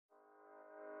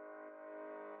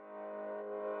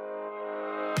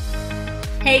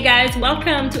Hey guys,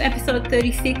 welcome to episode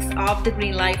 36 of The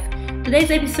Green Life.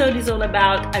 Today's episode is all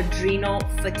about adrenal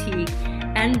fatigue,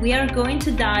 and we are going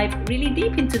to dive really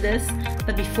deep into this.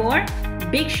 But before,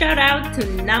 big shout out to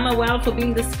NamaWell for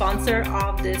being the sponsor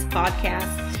of this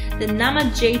podcast. The Nama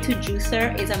J2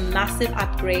 juicer is a massive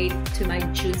upgrade to my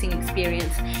juicing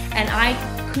experience, and I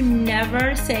could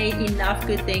never say enough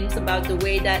good things about the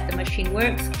way that the machine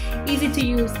works. Easy to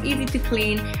use, easy to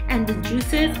clean, and the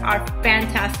juices are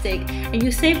fantastic, and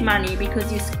you save money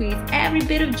because you squeeze every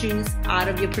bit of juice out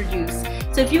of your produce.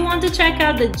 So if you want to check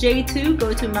out the J2,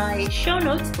 go to my show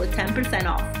notes for 10%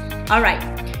 off. All right,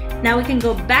 now we can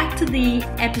go back to the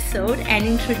episode and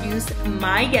introduce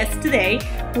my guest today,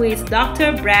 who is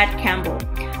Dr. Brad Campbell.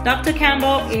 Dr.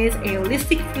 Campbell is a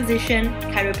holistic physician,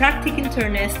 chiropractic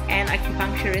internist, and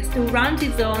acupuncturist who runs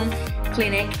his own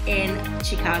clinic in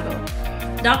Chicago.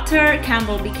 Dr.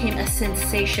 Campbell became a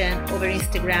sensation over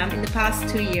Instagram in the past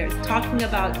 2 years, talking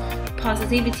about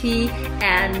positivity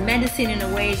and medicine in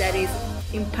a way that is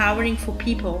empowering for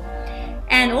people.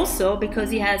 And also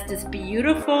because he has this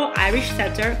beautiful Irish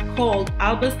setter called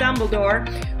Albus Dumbledore,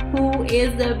 who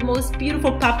is the most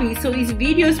beautiful puppy. So his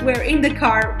videos were in the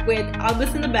car with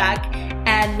Albus in the back,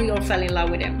 and we all fell in love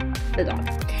with him, the dog.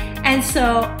 And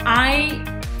so I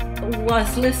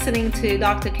was listening to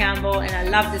Dr. Campbell, and I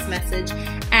love this message.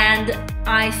 And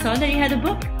I saw that he had a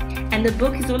book. And the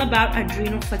book is all about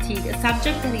adrenal fatigue, a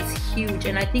subject that is huge,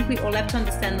 and I think we all have to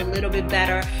understand a little bit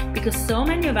better because so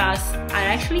many of us are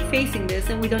actually facing this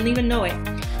and we don't even know it.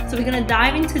 So we're going to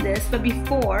dive into this, but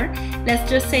before, let's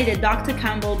just say that Dr.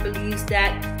 Campbell believes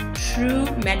that true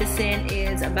medicine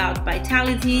is about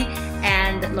vitality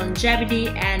and longevity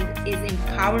and is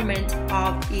empowerment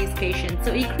of his patients.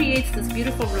 So he creates this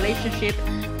beautiful relationship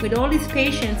with all his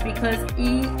patients because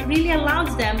he really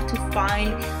allows them to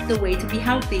find the way to be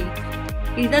healthy.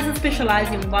 He doesn't specialize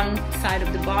in one side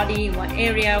of the body, in one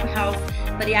area of health,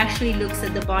 but he actually looks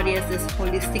at the body as this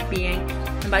holistic being.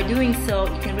 And by doing so,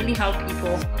 he can really help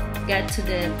people get to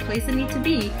the place they need to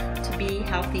be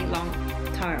healthy long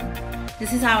term.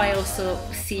 This is how I also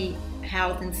see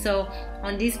health. And so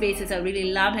on this basis, I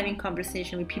really love having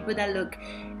conversation with people that look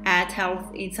at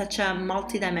health in such a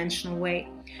multidimensional way.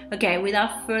 Okay,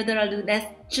 without further ado, let's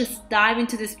just dive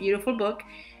into this beautiful book.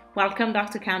 Welcome,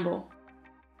 Dr. Campbell.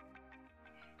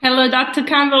 Hello, Dr.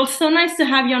 Campbell. So nice to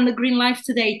have you on The Green Life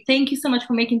today. Thank you so much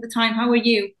for making the time. How are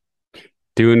you?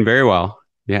 Doing very well.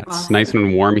 Yeah, it's Awesome. nice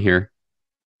and warm here.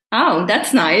 Oh,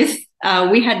 that's nice.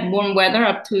 We had warm weather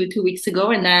up to 2 weeks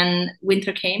ago, and then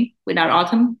winter came with our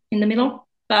autumn in the middle,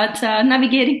 but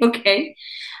navigating okay.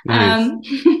 Nice.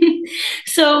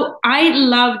 So I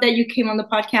love that you came on the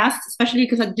podcast, especially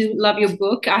because I do love your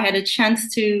book. I had a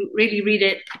chance to really read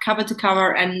it cover to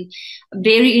cover, and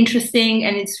very interesting,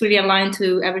 and it's really aligned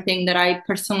to everything that I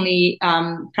personally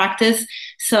practice.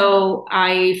 So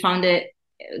I found it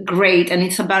great, and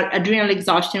it's about adrenal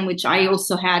exhaustion, which I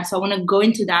also had. So I want to go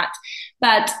into that.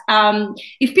 But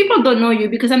if people don't know you,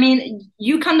 because I mean,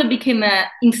 you kind of became an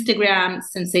Instagram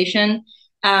sensation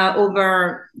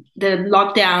over the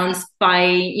lockdowns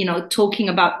by, talking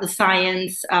about the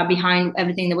science behind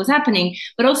everything that was happening,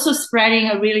 but also spreading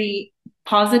a really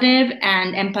positive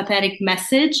and empathetic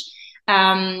message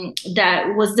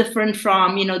that was different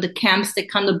from, the camps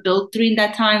that kind of built during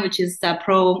that time, which is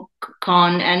pro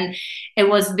con, and it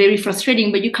was very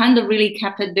frustrating, but you kind of really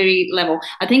kept it very level.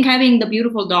 I think having the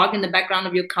beautiful dog in the background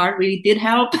of your car really did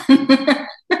help.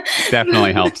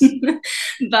 Definitely helps.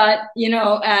 But,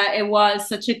 it was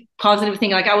such a positive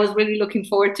thing. Like I was really looking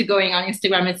forward to going on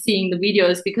Instagram and seeing the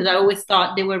videos because I always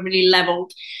thought they were really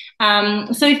leveled.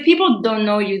 So if people don't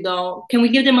know you though, can we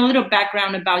give them a little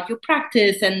background about your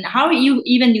practice and how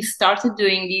you started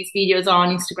doing these videos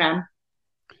on Instagram?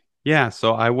 Yeah,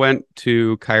 so I went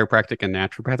to Chiropractic and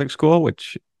Naturopathic School,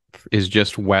 which is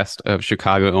just west of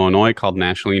Chicago, Illinois, called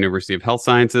National University of Health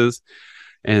Sciences,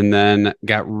 and then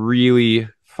got really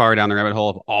far down the rabbit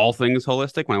hole of all things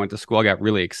holistic. When I went to school, I got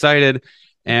really excited,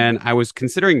 and I was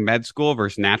considering med school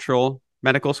versus natural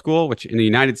medical school, which in the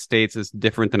United States is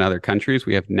different than other countries.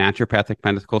 We have naturopathic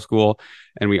medical school,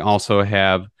 and we also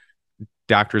have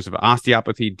doctors of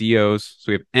osteopathy, DOs.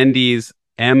 So we have NDs,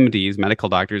 MDs, medical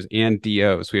doctors, and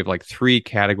DOs. We have like 3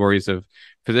 categories of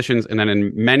physicians. And then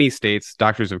in many states,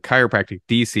 doctors of chiropractic,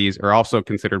 DCs, are also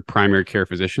considered primary care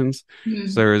physicians. Mm-hmm.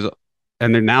 So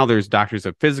there's doctors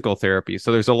of physical therapy.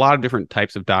 So there's a lot of different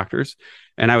types of doctors.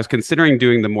 And I was considering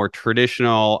doing the more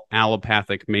traditional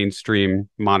allopathic mainstream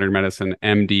modern medicine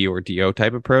MD or DO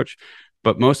type approach.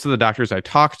 But most of the doctors I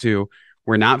talked to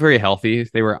were not very healthy.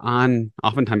 They were on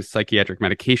oftentimes psychiatric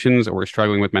medications or were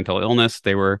struggling with mental illness.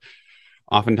 They were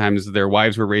Oftentimes their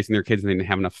wives were raising their kids and they didn't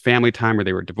have enough family time, or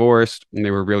they were divorced and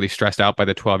they were really stressed out by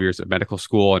the 12 years of medical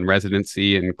school and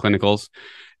residency and clinicals.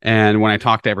 And when I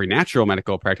talked to every natural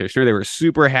medical practitioner, they were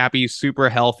super happy, super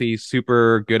healthy,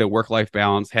 super good at work-life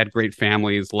balance, had great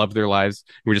families, loved their lives,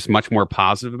 were just much more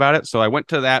positive about it. So I went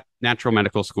to that natural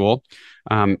medical school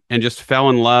and just fell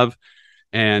in love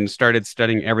and started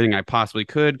studying everything I possibly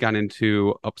could, got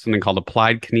into something called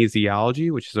applied kinesiology,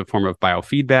 which is a form of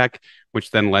biofeedback,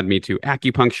 which then led me to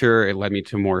acupuncture. It led me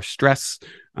to more stress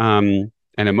and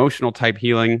emotional type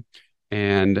healing.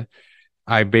 And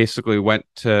I basically went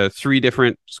to 3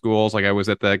 different schools. Like I was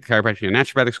at the Chiropractic and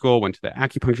Naturopathic school, went to the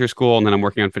acupuncture school, and then I'm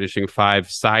working on finishing 5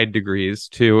 side degrees,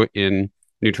 2 in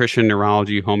nutrition,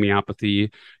 neurology,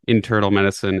 homeopathy, internal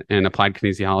medicine, and applied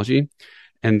kinesiology.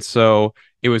 And so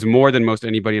it was more than most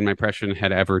anybody in my profession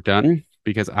had ever done,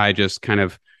 because I just kind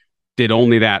of did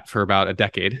only that for about a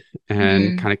decade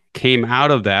and kind of came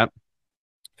out of that,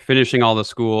 finishing all the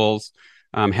schools,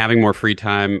 having more free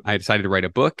time. I decided to write a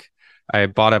book. I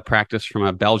bought a practice from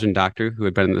a Belgian doctor who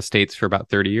had been in the States for about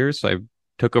 30 years. So I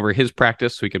took over his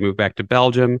practice so we could move back to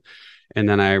Belgium. And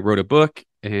then I wrote a book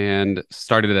and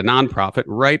started a nonprofit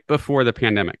right before the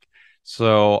pandemic.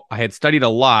 So I had studied a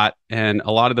lot, and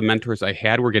a lot of the mentors I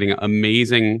had were getting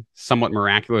amazing, somewhat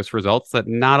miraculous results that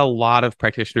not a lot of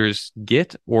practitioners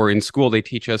get, or in school, they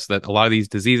teach us that a lot of these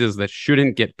diseases that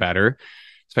shouldn't get better,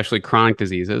 especially chronic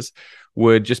diseases,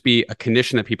 would just be a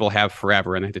condition that people have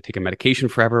forever and they have to take a medication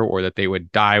forever, or that they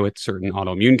would die with certain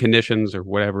autoimmune conditions or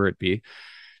whatever it be.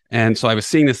 And so I was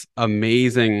seeing this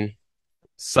amazing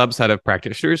subset of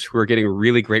practitioners who are getting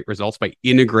really great results by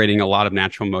integrating a lot of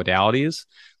natural modalities,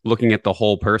 looking at the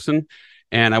whole person.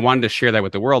 And I wanted to share that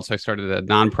with the world. So I started a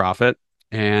nonprofit,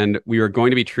 and we were going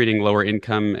to be treating lower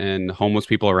income and homeless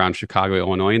people around Chicago,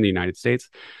 Illinois, in the United States.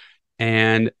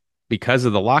 And because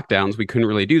of the lockdowns, we couldn't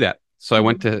really do that. So I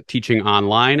went to teaching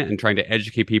online and trying to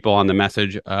educate people on the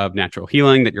message of natural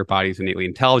healing, that your body is innately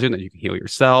intelligent, that you can heal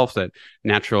yourself, that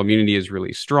natural immunity is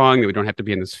really strong, that we don't have to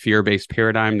be in this fear-based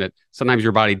paradigm, that sometimes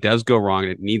your body does go wrong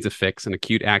and it needs a fix, and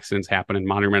acute accidents happen, and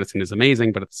modern medicine is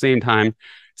amazing, but at the same time,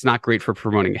 it's not great for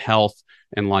promoting health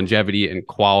and longevity and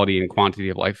quality and quantity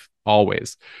of life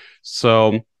always.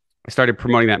 So I started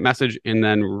promoting that message. And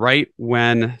then right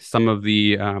when some of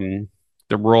the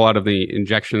rollout of the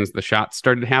injections, the shots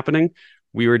started happening,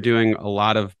 we were doing a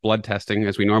lot of blood testing,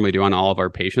 as we normally do on all of our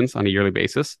patients on a yearly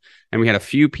basis. And we had a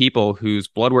few people whose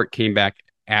blood work came back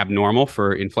abnormal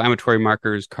for inflammatory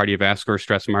markers, cardiovascular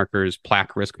stress markers,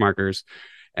 plaque risk markers.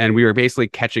 And we were basically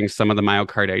catching some of the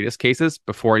myocarditis cases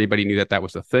before anybody knew that that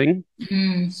was a thing.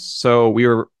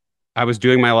 So I was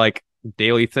doing my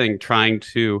daily thing, trying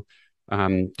to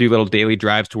do little daily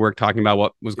drives to work, talking about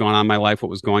what was going on in my life, what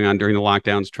was going on during the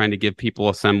lockdowns, trying to give people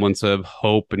a semblance of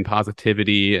hope and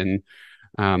positivity, and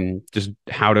just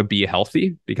how to be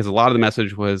healthy, because a lot of the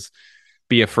message was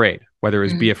be afraid, whether it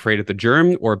was be afraid of the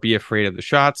germ or be afraid of the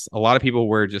shots. A lot of people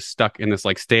were just stuck in this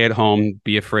stay at home,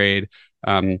 be afraid,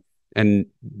 and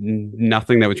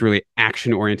nothing that was really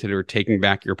action oriented or taking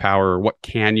back your power, or what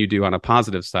can you do on a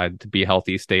positive side to be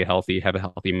healthy, stay healthy, have a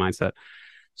healthy mindset.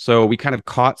 So we kind of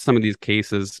caught some of these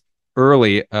cases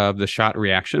early of the shot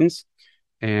reactions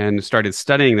and started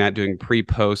studying that, doing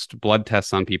pre-post blood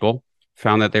tests on people,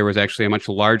 found that there was actually a much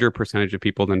larger percentage of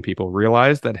people than people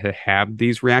realized that had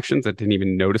these reactions that didn't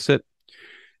even notice it.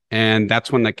 And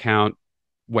that's when the account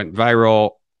went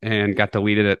viral and got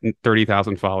deleted at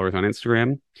 30,000 followers on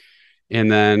Instagram. And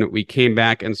then we came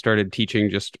back and started teaching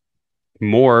just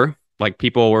more.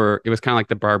 It was kind of like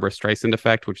the Barbara Streisand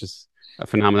effect, which is a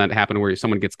phenomenon that happened where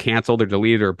someone gets canceled or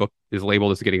deleted, or a book is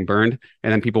labeled as getting burned,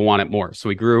 and then people want it more. So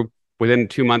we grew. Within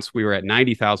 2 months, we were at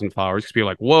 90,000 followers, because people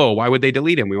were like, whoa, why would they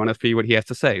delete him? We want to see what he has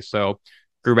to say. So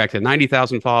grew back to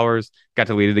 90,000 followers, got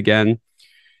deleted again,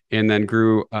 and then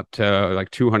grew up to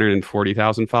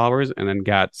 240,000 followers, and then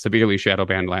got severely shadow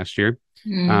banned last year.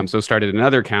 So started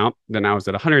another account. Then I was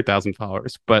at 100,000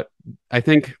 followers. But I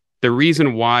think the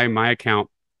reason why my account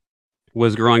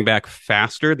was growing back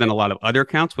faster than a lot of other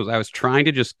accounts was I was trying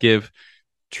to just give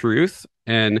truth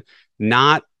and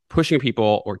not pushing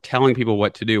people or telling people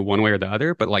what to do one way or the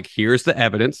other, but here's the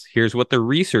evidence, here's what the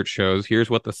research shows, here's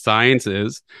what the science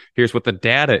is, here's what the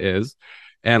data is,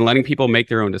 and letting people make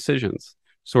their own decisions,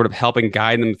 sort of helping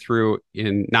guide them through,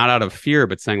 in not out of fear,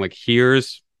 but saying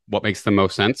here's what makes the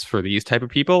most sense for these type of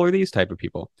people or these type of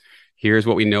people. Here's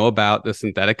what we know about the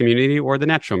synthetic immunity or the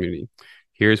natural immunity.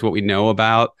 Here's what we know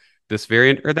about this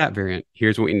variant or that variant.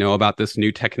 Here's what we know about this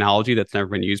new technology that's never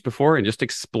been used before, and just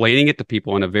explaining it to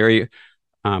people in a very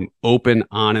open,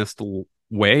 honest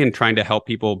way, and trying to help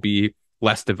people be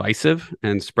less divisive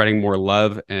and spreading more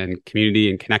love and community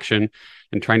and connection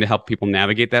and trying to help people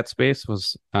navigate that space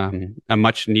was a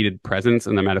much needed presence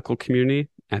in the medical community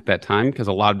at that time, because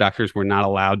a lot of doctors were not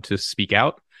allowed to speak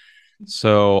out.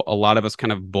 So a lot of us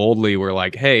kind of boldly were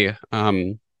like, hey,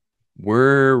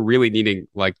 we're really needing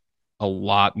like a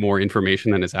lot more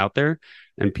information than is out there.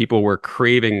 And people were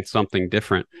craving something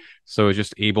different. So it was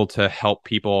just able to help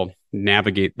people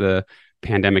navigate the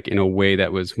pandemic in a way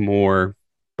that was more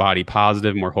body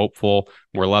positive, more hopeful,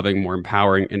 more loving, more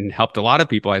empowering, and helped a lot of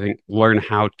people, I think, learn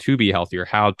how to be healthier,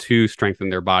 how to strengthen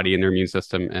their body and their immune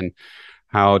system, and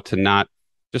how to not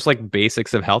just like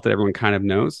basics of health that everyone kind of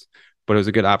knows. But it was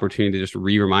a good opportunity to just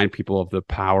remind people of the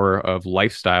power of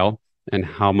lifestyle and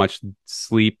how much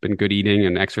sleep and good eating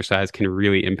and exercise can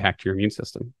really impact your immune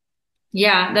system.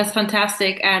 Yeah, that's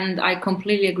fantastic. And I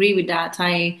completely agree with that.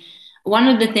 One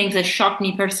of the things that shocked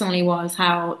me personally was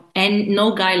how and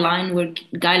no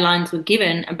guidelines were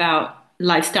given about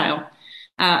lifestyle.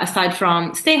 Aside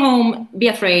from stay home, be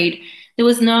afraid. There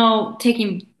was no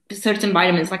taking certain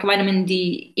vitamins like vitamin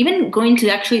D, even going to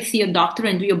actually see a doctor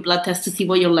and do your blood test to see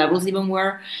what your levels even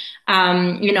were.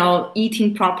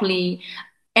 Eating properly,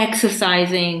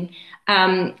 exercising,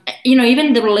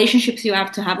 even the relationships you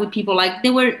have to have with people, like they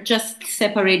were just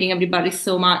separating everybody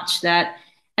so much that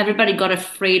everybody got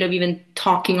afraid of even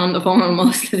talking on the phone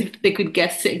almost as if they could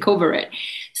get sick over it.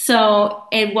 So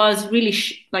it was really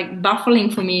like baffling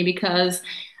for me because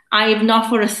I not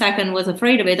for a second was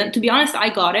afraid of it. And to be honest, I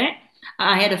got it.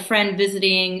 I had a friend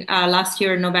visiting last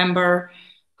year in November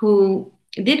who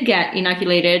did get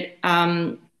inoculated.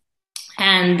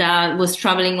 And was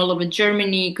traveling all over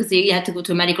Germany because he had to go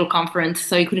to a medical conference,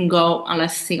 so he couldn't go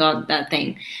unless he got that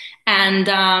thing.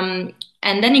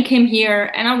 And then he came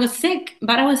here, and I was sick,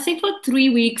 but I was sick for 3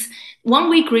 weeks. 1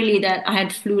 week really that I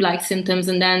had flu-like symptoms,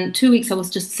 and then 2 weeks I was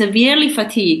just severely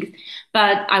fatigued,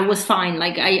 but I was fine.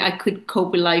 Like I could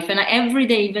cope with life, and every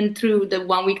day, even through the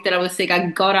 1 week that I was sick, I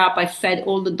got up, I fed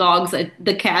all the dogs,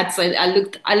 the cats.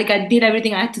 I did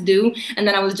everything I had to do, and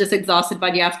then I was just exhausted by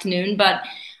the afternoon, but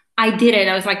I did it.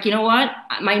 I was like, you know what?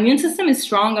 My immune system is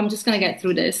strong. I'm just going to get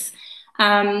through this.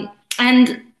 And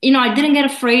I didn't get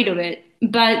afraid of it.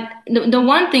 But the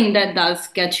one thing that does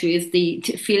get you is the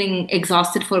feeling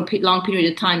exhausted for a long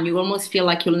period of time. You almost feel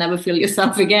like you'll never feel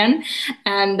yourself again.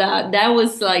 And that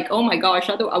was like, oh my gosh,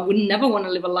 I would never want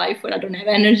to live a life where I don't have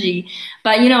energy.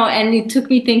 But, and it took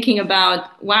me thinking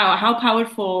about, wow, how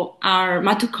powerful our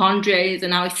mitochondria is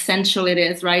and how essential it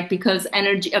is, right? Because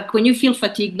energy, when you feel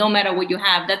fatigued, no matter what you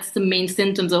have, that's the main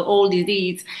symptoms of all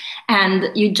disease.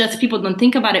 And people don't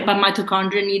think about it, but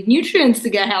mitochondria need nutrients to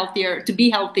get healthier, to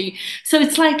be healthy. So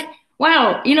it's like,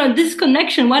 wow, this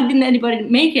connection, why didn't anybody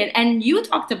make it? And you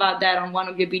talked about that on one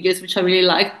of your videos, which I really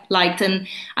liked. And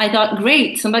I thought,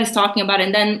 great, somebody's talking about it.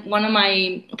 And then one of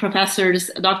my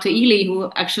professors, Dr. Ely, who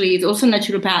actually is also a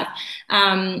naturopath,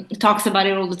 talks about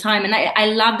it all the time. And I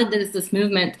love that there is this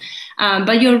movement.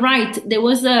 But you're right, there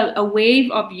was a wave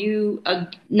of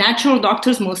natural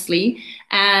doctors mostly,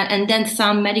 and then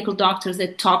some medical doctors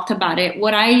that talked about it.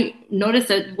 What I noticed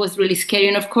that was really scary,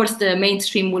 and of course the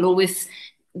mainstream will always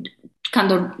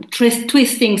kind of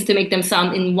twist things to make them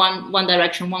sound in one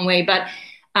direction, one way, but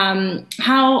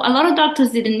how a lot of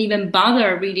doctors didn't even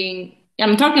bother reading.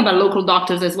 I'm talking about local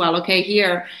doctors as well, okay,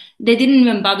 here. They didn't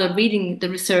even bother reading the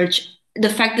research, the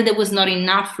fact that there was not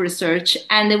enough research,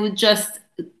 and they would just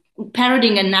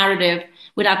parroting a narrative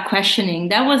without questioning.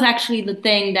 That was actually the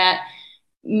thing that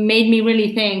made me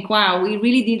really think, wow, we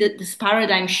really needed this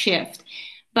paradigm shift.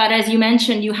 But as you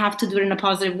mentioned, you have to do it in a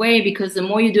positive way, because the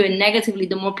more you do it negatively,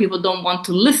 the more people don't want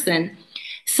to listen.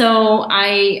 So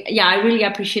I really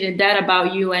appreciated that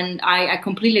about you. And I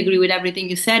completely agree with everything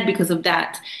you said because of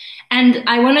that. And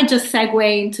I want to just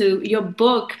segue into your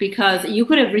book, because you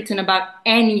could have written about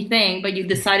anything, but you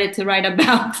decided to write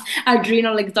about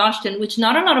adrenal exhaustion, which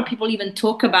not a lot of people even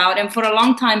talk about. And for a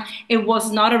long time, it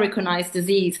was not a recognized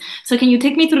disease. So can you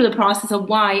take me through the process of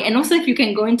why? And also if you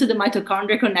can go into the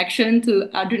mitochondria connection to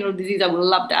adrenal disease, I would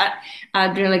love that.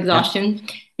 Adrenal exhaustion.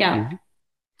 Yeah.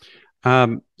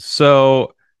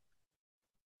 So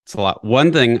it's a lot.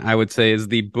 One thing I would say is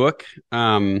the book,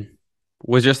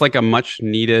 was just like a much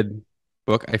needed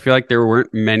book. I feel like there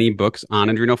weren't many books on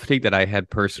adrenal fatigue that I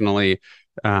had personally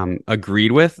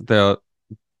agreed with. The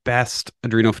best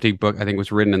adrenal fatigue book, I think,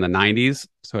 was written in the 90s.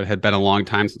 So it had been a long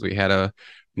time since we had a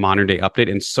modern day update.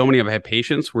 And so many of my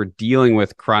patients were dealing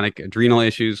with chronic adrenal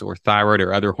issues or thyroid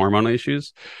or other hormonal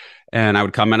issues. And I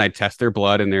would come in, I'd test their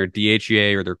blood, and their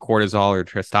DHEA or their cortisol or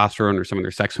testosterone or some of their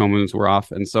sex hormones were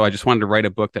off. And so I just wanted to write a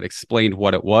book that explained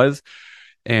what it was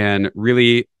and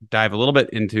really dive a little bit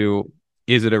into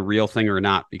is it a real thing or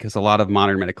not? Because a lot of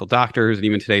modern medical doctors, and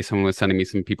even today, someone was sending me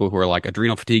some people who are like,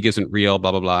 adrenal fatigue isn't real,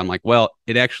 blah, blah, blah. I'm like, well,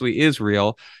 it actually is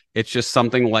real. It's just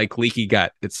something like leaky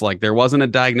gut. It's like there wasn't a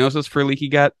diagnosis for leaky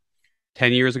gut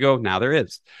 10 years ago. Now there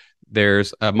is.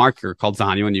 There's a marker called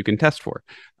zonulin you can test for.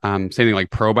 Same thing like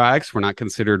probiotics were not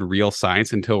considered real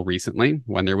science until recently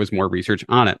when there was more research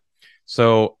on it.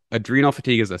 So adrenal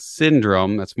fatigue is a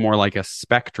syndrome that's more like a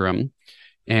spectrum.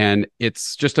 And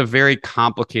it's just a very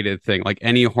complicated thing. Like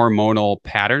any hormonal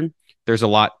pattern, there's a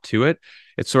lot to it.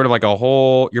 It's sort of like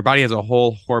your body has a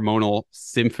whole hormonal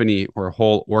symphony or a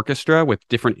whole orchestra with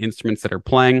different instruments that are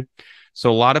playing.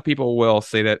 So a lot of people will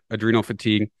say that adrenal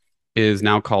fatigue is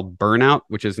now called burnout,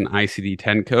 which is an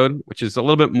ICD-10 code, which is a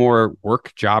little bit more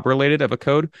work job related of a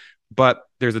code. But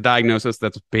there's a diagnosis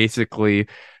that's basically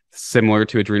similar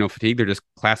to adrenal fatigue. They're just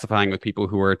classifying with people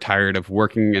who are tired of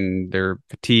working and they're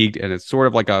fatigued. And it's sort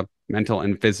of like a mental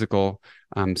and physical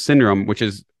syndrome, which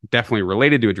is definitely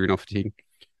related to adrenal fatigue.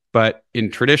 But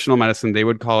in traditional medicine, they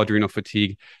would call adrenal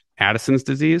fatigue Addison's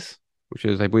disease, which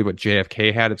is, I believe, what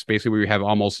JFK had. It's basically where you have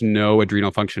almost no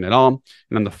adrenal function at all.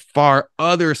 And on the far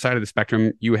other side of the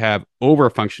spectrum, you have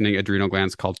over-functioning adrenal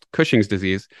glands called Cushing's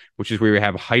disease, which is where you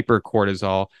have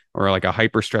hypercortisol or like a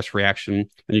hyper-stress reaction,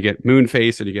 and you get moon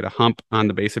face and you get a hump on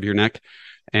the base of your neck.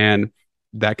 And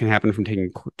that can happen from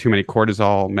taking too many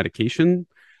cortisol medication.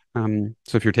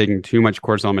 So if you're taking too much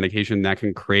cortisol medication, that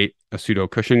can create a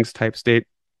pseudo-Cushing's type state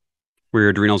where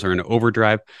your adrenals are in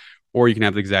overdrive. Or you can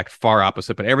have the exact far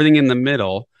opposite, but everything in the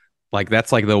middle, like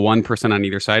that's like the 1% on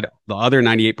either side. The other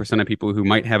 98% of people who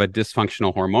might have a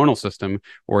dysfunctional hormonal system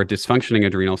or a dysfunctioning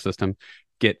adrenal system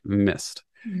get missed.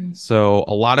 So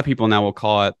a lot of people now will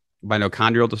call it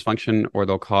mitochondrial dysfunction, or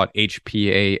they'll call it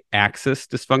HPA axis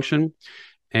dysfunction.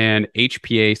 And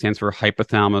HPA stands for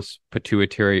hypothalamus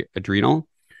pituitary adrenal.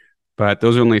 But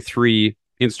those are only three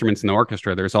instruments in the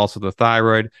orchestra. There's also the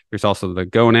thyroid, there's also the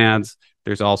gonads,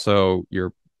 there's also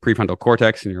your prefrontal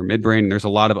cortex and your midbrain. There's a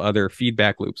lot of other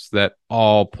feedback loops that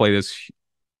all play this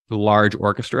large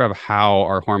orchestra of how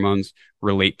our hormones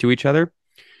relate to each other.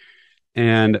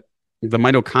 And the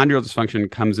mitochondrial dysfunction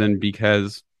comes in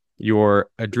because your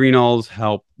adrenals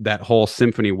help that whole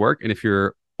symphony work. And if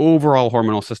your overall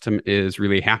hormonal system is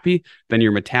really happy, then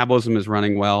your metabolism is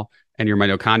running well and your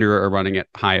mitochondria are running at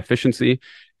high efficiency.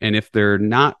 And if they're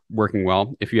not working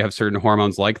well, if you have certain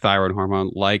hormones like thyroid hormone,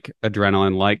 like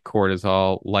adrenaline, like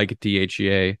cortisol, like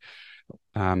DHEA,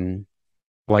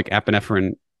 like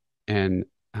epinephrine and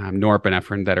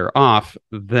norepinephrine that are off,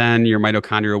 then your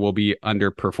mitochondria will be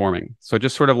underperforming. So it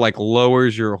just sort of like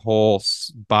lowers your whole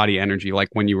body energy. Like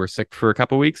when you were sick for a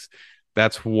couple of weeks,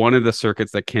 that's one of the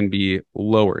circuits that can be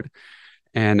lowered.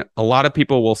 And a lot of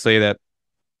people will say that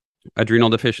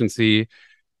adrenal deficiency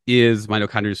is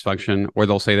mitochondrial dysfunction, or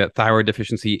they'll say that thyroid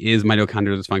deficiency is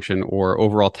mitochondrial dysfunction, or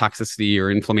overall toxicity or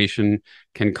inflammation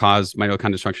can cause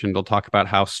mitochondrial dysfunction. They'll talk about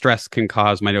how stress can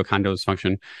cause mitochondrial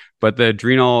dysfunction. But the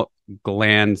adrenal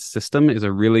gland system is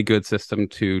a really good system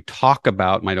to talk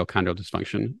about mitochondrial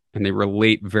dysfunction. And they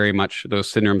relate very much,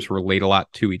 those syndromes relate a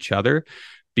lot to each other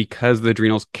because the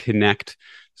adrenals connect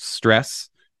stress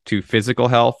to physical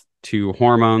health, to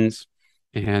hormones,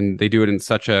 and they do it in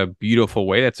such a beautiful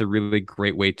way. That's a really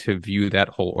great way to view that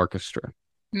whole orchestra.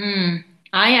 I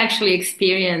actually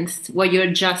experienced what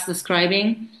you're just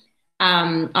describing.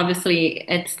 Obviously,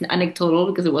 it's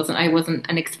anecdotal because I wasn't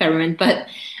an experiment, but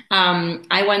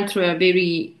I went through a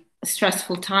very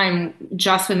stressful time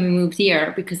just when we moved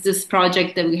here because this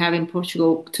project that we have in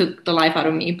Portugal took the life out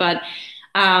of me. But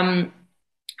I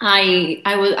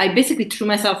basically threw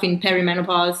myself in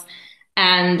perimenopause.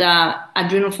 And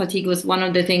adrenal fatigue was one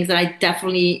of the things that I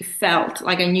definitely felt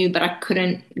like I knew, but I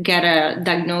couldn't get a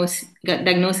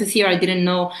diagnosis here. I didn't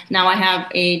know. Now I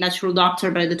have a natural doctor,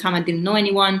 but at the time I didn't know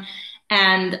anyone.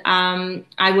 And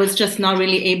I was just not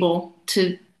really able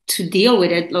to deal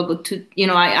with it.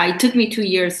 I took me 2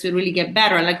 years to really get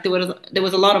better. Like there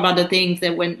was a lot of other things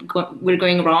that were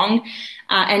going wrong.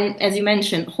 And as you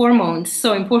mentioned, hormones,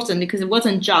 so important because it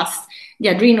wasn't just the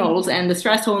adrenals and the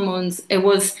stress hormones. It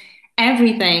was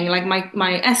everything. Like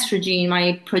my estrogen,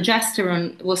 my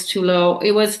progesterone was too low.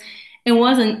 It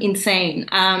wasn't insane.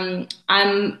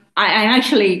 I'm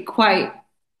actually quite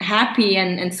happy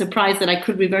and surprised that I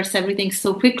could reverse everything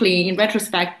so quickly in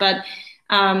retrospect. But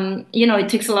it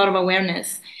takes a lot of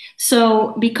awareness.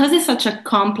 So because it's such a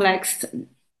complex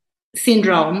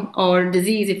syndrome or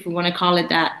disease, if we want to call it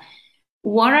that,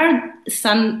 what are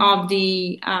some of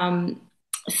the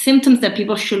symptoms that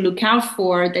people should look out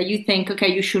for that you think, okay,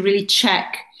 you should really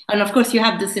check and of course you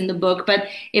have this in the book, but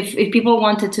if people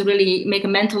wanted to really make a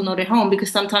mental note at home,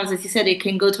 because sometimes, as you said, they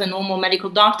can go to a normal medical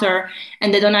doctor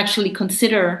and they don't actually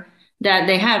consider that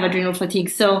they have adrenal fatigue.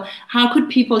 So how could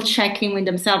people check in with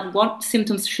themselves? What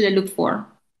symptoms should they look for?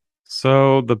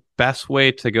 So the best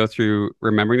way to go through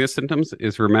remembering the symptoms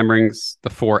is remembering the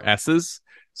four S's.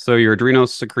 So your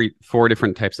adrenals secrete four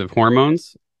different types of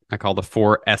hormones. I call the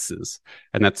four S's,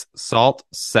 and that's salt,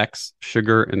 sex,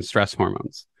 sugar, and stress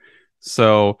hormones.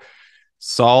 So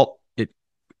salt, it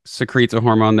secretes a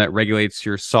hormone that regulates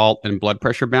your salt and blood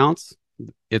pressure balance.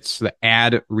 It's the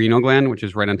adrenal gland, which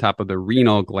is right on top of the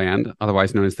renal gland,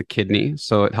 otherwise known as the kidney.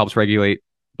 So it helps regulate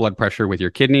blood pressure with your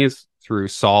kidneys through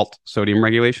salt, sodium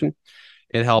regulation.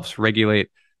 It helps regulate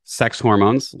sex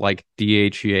hormones like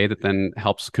DHEA that then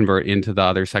helps convert into the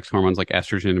other sex hormones like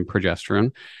estrogen and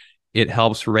progesterone. It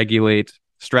helps regulate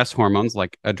stress hormones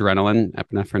like adrenaline,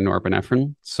 epinephrine,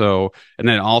 norepinephrine. So, and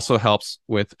then it also helps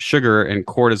with sugar and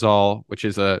cortisol, which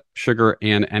is a sugar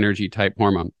and energy type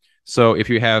hormone. So if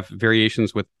you have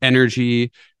variations with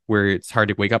energy, where it's hard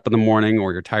to wake up in the morning,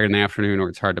 or you're tired in the afternoon, or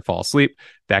it's hard to fall asleep,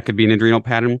 that could be an adrenal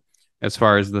pattern. As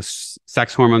far as the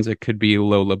sex hormones, it could be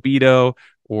low libido,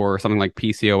 or something like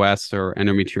PCOS or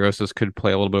endometriosis could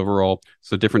play a little bit of a role.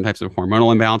 So different types of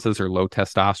hormonal imbalances or low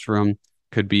testosterone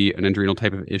could be an adrenal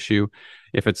type of issue.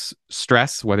 If it's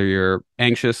stress, whether you're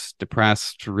anxious,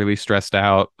 depressed, really stressed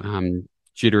out,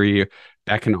 jittery,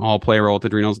 that can all play a role with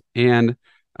adrenals. And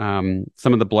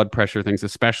some of the blood pressure things,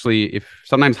 especially if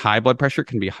sometimes high blood pressure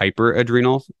can be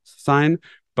hyperadrenal sign.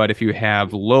 But if you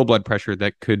have low blood pressure,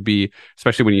 that could be,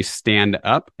 especially when you stand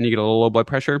up and you get a little low blood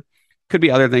pressure, could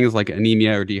be other things like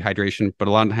anemia or dehydration. But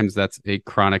a lot of times that's a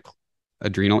chronic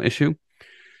adrenal issue.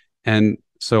 And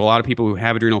so a lot of people who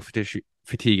have adrenal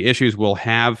fatigue issues will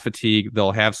have fatigue,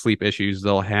 they'll have sleep issues,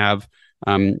 they'll have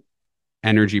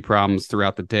energy problems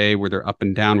throughout the day where they're up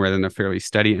and down rather than a fairly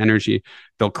steady energy.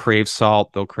 They'll crave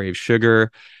salt, they'll crave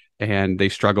sugar, and they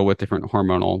struggle with different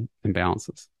hormonal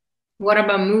imbalances. What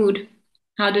about mood?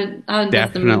 How does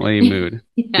Definitely the mood.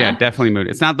 Yeah, Yeah. definitely mood.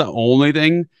 It's not the only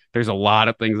thing. There's a lot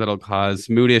of things that'll cause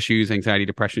mood issues, anxiety,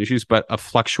 depression issues, but a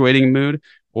fluctuating mood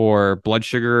or blood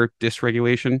sugar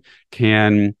dysregulation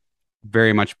can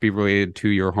very much be related to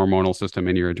your hormonal system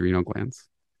and your adrenal glands.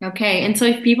 Okay. And so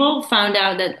if people found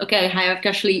out that, okay, I have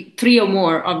actually three or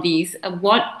more of these,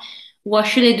 what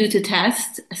should they do to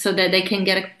test so that they can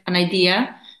get an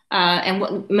idea? And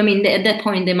what, I mean, at that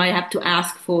point, they might have to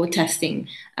ask for testing.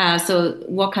 So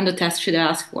what kind of test should I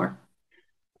ask for?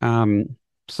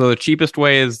 So the cheapest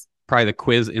way is probably the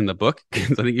quiz in the book,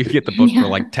 because I think you can get the book for Yeah.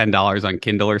 like $10 on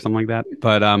Kindle or something like that.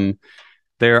 But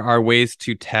there are ways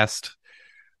to test,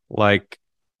 like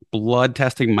blood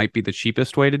testing might be the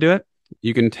cheapest way to do it.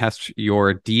 You can test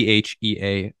your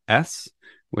DHEAS,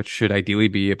 which should ideally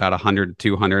be about 100 to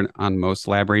 200 on most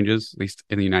lab ranges, at least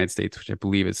in the United States, which I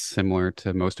believe is similar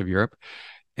to most of Europe.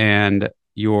 And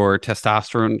your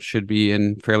testosterone should be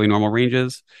in fairly normal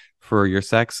ranges for your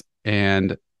sex.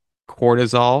 And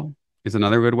cortisol is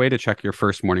another good way to check your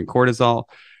first morning cortisol.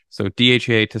 So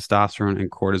DHEA, testosterone, and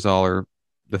cortisol are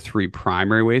the three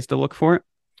primary ways to look for it.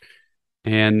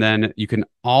 And then you can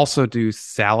also do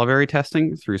salivary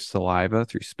testing through saliva,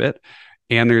 through spit.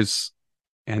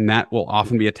 And that will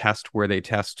often be a test where they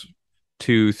test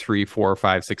 2, 3, 4,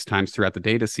 5, 6 times throughout the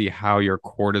day to see how your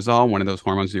cortisol, one of those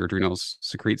hormones your adrenals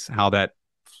secretes, how that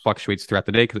fluctuates throughout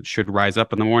the day, because it should rise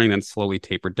up in the morning, then slowly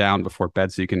taper down before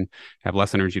bed so you can have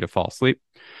less energy to fall asleep.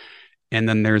 And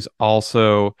then there's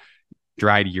also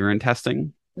dried urine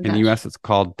testing. In the Gotcha. US, it's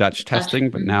called Dutch testing,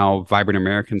 but now Vibrant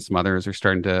America and some others are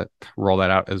starting to roll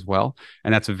that out as well.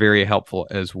 And that's very helpful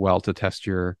as well to test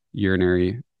your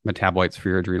urinary metabolites for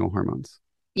your adrenal hormones.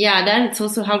 Yeah, that's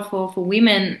also helpful for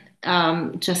women,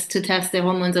 just to test their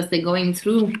hormones as they're going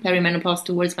through perimenopause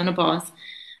towards menopause.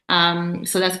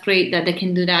 So that's great that they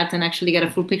can do that and actually get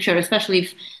a full picture, especially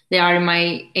if they are in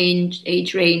my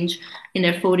age range in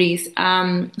their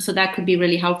 40s. So that could be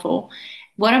really helpful.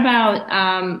 What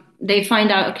about they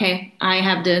find out, okay, I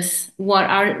have this. What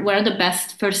are the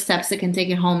best first steps they can take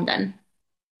it home then?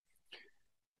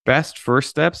 Best first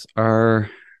steps are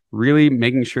really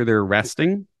making sure they're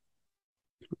resting,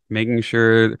 making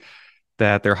sure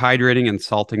that they're hydrating and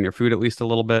salting their food at least a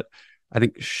little bit. I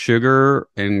think sugar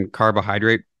and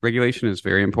carbohydrate regulation is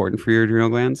very important for your adrenal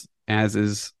glands, as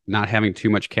is not having too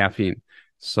much caffeine.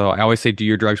 So I always say do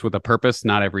your drugs with a purpose,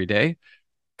 not every day.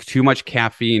 Too much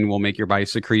caffeine will make your body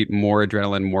secrete more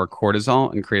adrenaline, more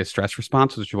cortisol, and create a stress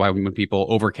response, which is why when people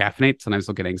over caffeinate, sometimes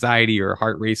they'll get anxiety or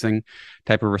heart racing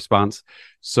type of response.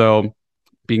 So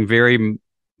being very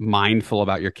mindful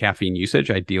about your caffeine usage,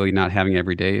 ideally not having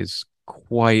every day, is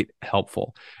quite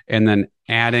helpful. And then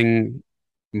adding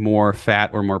more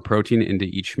fat or more protein into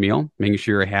each meal, making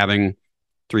sure you're having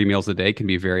 3 meals a day, can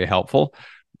be very helpful.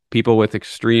 People with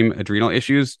extreme adrenal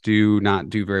issues do not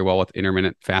do very well with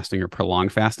intermittent fasting or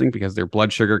prolonged fasting because their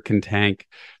blood sugar can tank,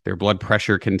 their blood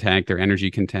pressure can tank, their energy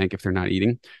can tank if they're not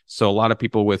eating. So a lot of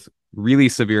people with really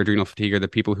severe adrenal fatigue are the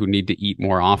people who need to eat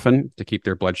more often to keep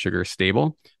their blood sugar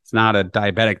stable. It's not a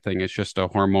diabetic thing. It's just a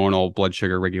hormonal blood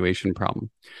sugar regulation problem.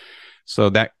 So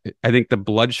that, I think the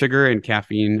blood sugar and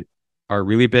caffeine are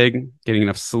really big. Getting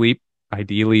enough sleep,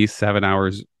 ideally 7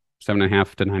 hours,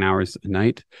 7.5 to 9 hours a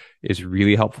night, is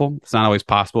really helpful. It's not always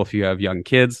possible if you have young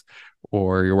kids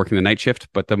or you're working the night shift,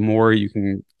 but the more you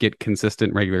can get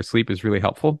consistent regular sleep is really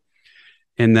helpful.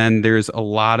 And then there's a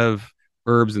lot of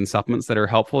herbs and supplements that are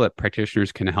helpful that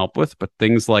practitioners can help with, but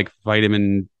things like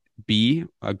vitamin B,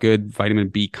 a good vitamin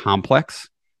B complex,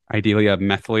 ideally a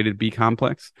methylated B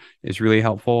complex, is really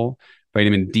helpful.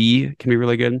 Vitamin D can be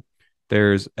really good.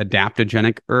 There's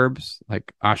adaptogenic herbs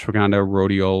like ashwagandha,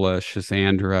 rhodiola,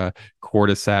 schisandra,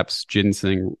 cordyceps,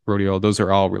 ginseng, rhodiola. Those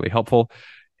are all really helpful.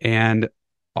 And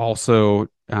also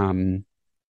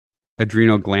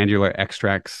adrenal glandular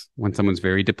extracts, when someone's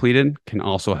very depleted, can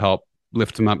also help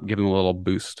lift them up, give them a little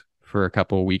boost for a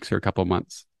couple of weeks or a couple of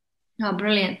months. Oh,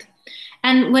 brilliant.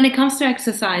 And when it comes to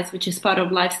exercise, which is part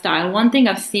of lifestyle, one thing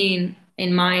I've seen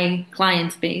in my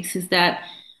client base is that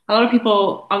a lot of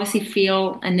people obviously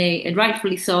feel, and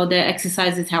rightfully so, that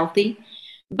exercise is healthy,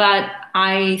 but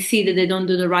I see that they don't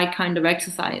do the right kind of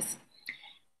exercise.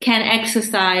 Can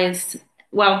exercise,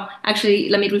 well, actually,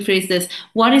 let me rephrase this.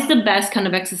 What is the best kind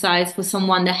of exercise for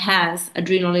someone that has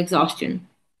adrenal exhaustion?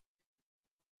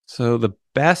 So the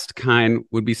best kind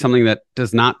would be something that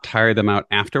does not tire them out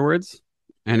afterwards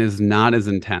and is not as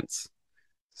intense.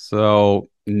 So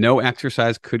no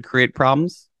exercise could create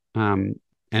problems.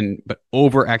 But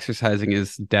over exercising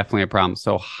is definitely a problem.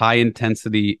 So high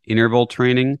intensity interval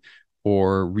training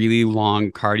or really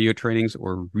long cardio trainings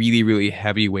or really, really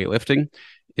heavy weightlifting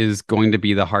is going to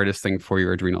be the hardest thing for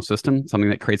your adrenal system. Something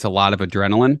that creates a lot of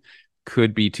adrenaline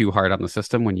could be too hard on the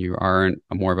system when you are in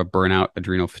more of a burnout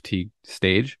adrenal fatigue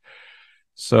stage.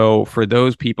 So for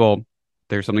those people,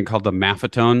 there's something called the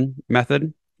Maffetone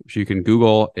method, which you can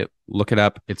Google it, look it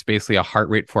up. It's basically a heart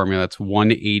rate formula. It's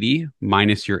 180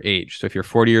 minus your age. So if you're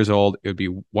 40 years old, it would be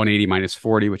 180 minus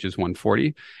 40, which is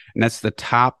 140. And that's the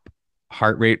top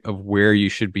heart rate of where you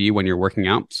should be when you're working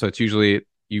out. So it's usually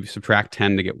you subtract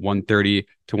 10 to get 130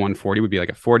 to 140 would be like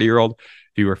a 40-year-old.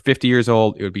 If you were 50 years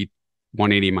old, it would be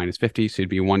 180 minus 50. So it'd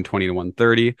be 120 to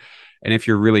 130. And if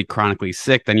you're really chronically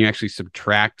sick, then you actually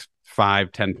subtract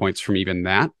 5-10 points from even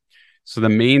that. So the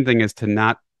main thing is to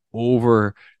not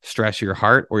over stress your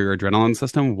heart or your adrenaline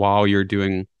system while you're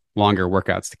doing longer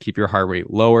workouts, to keep your heart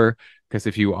rate lower. Because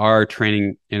if you are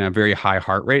training in a very high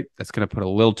heart rate, that's going to put a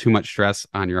little too much stress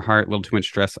on your heart, a little too much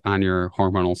stress on your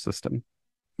hormonal system.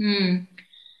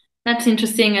 That's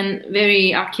interesting and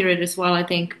very accurate as well, I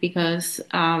think, because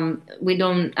we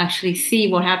don't actually see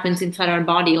what happens inside our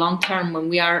body long term when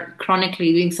we are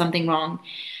chronically doing something wrong.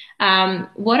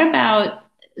 What about,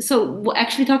 so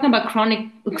actually talking about chronic,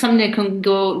 something that can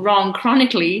go wrong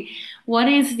chronically, what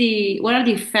are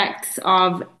the effects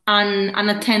of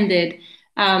unattended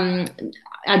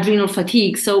adrenal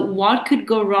fatigue? So what could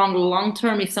go wrong long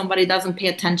term if somebody doesn't pay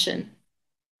attention?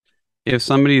 If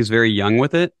somebody is very young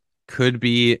with it, could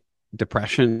be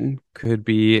depression, could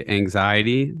be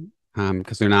anxiety,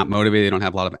 because they're not motivated, they don't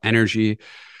have a lot of energy.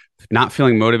 Not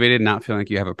feeling motivated, not feeling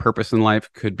like you have a purpose in life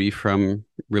could be from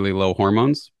really low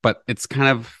hormones, but it's kind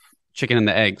of chicken and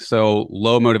the egg. So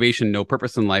low motivation, no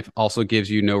purpose in life also gives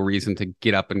you no reason to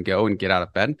get up and go and get out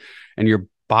of bed. And your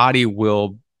body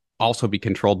will also be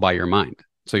controlled by your mind.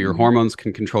 So your hormones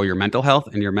can control your mental health,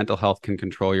 and your mental health can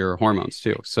control your hormones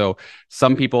too. So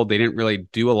some people, they didn't really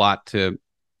do a lot to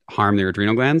harm their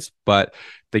adrenal glands, but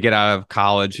they get out of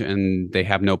college and they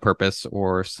have no purpose,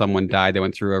 or someone died, they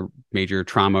went through a major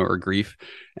trauma or grief.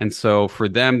 And so for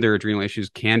them, their adrenal issues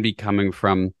can be coming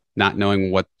from not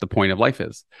knowing what the point of life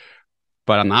is.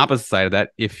 But on the opposite side of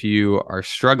that, if you are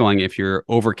struggling, if you're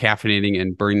over caffeinating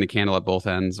and burning the candle at both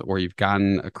ends, or you've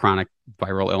gotten a chronic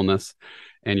viral illness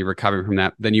and you're recovering from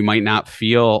that, then you might not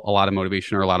feel a lot of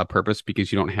motivation or a lot of purpose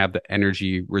because you don't have the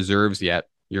energy reserves yet.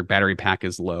 Your battery pack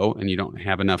is low and you don't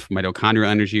have enough mitochondrial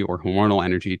energy or hormonal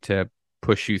energy to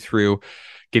push you through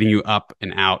getting you up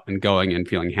and out and going and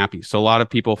feeling happy. So a lot of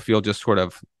people feel just sort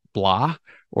of blah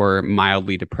or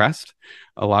mildly depressed.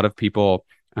 A lot of people,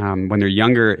 when they're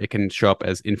younger, it can show up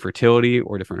as infertility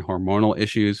or different hormonal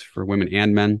issues for women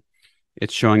and men.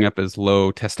 It's showing up as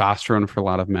low testosterone for a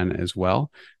lot of men as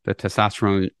well. The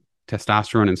testosterone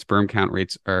testosterone and sperm count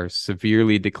rates are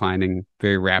severely declining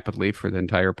very rapidly for the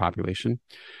entire population.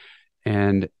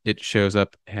 And it shows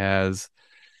up as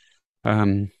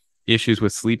issues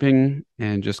with sleeping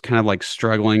and just kind of like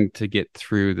struggling to get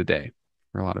through the day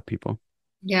for a lot of people.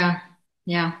 Yeah,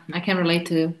 yeah, I can relate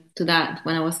to that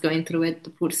when I was going through it,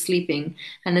 the poor sleeping.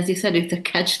 And as you said, it's a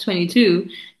catch-22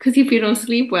 because if you don't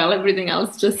sleep well, everything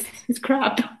else just is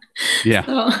crap. Yeah.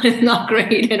 So it's not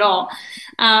great at all.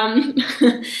 Um,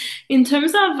 in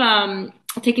terms of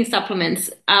taking supplements,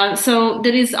 so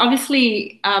there is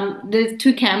obviously there's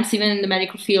two camps even in the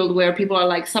medical field where people are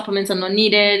like supplements are not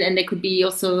needed and they could be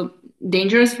also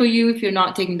dangerous for you if you're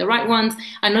not taking the right ones.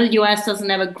 I know the US doesn't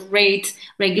have a great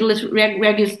regulatory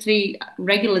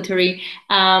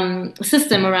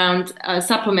system around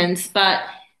supplements, but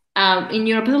in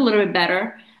Europe it's a little bit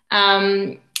better.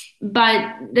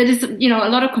 But there is, a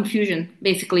lot of confusion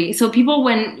basically. So people,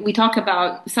 when we talk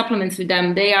about supplements with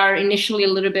them, they are initially a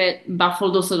little bit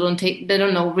baffled. Also, they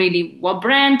don't know really what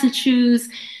brand to choose.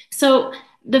 So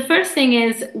the first thing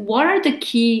is, what are the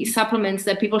key supplements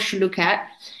that people should look at?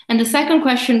 And the second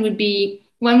question would be,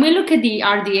 when we look at the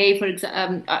RDA,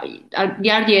 the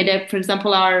RDA that, for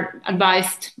example, are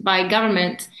advised by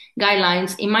government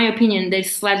guidelines, in my opinion, they're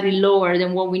slightly lower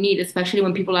than what we need, especially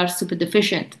when people are super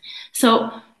deficient.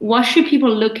 So what should people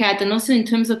look at? And also in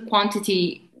terms of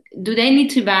quantity, do they need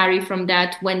to vary from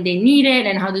that when they need it?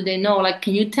 And how do they know? Like,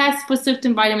 can you test for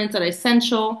certain vitamins that are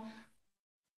essential?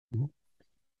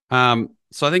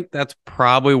 So I think that's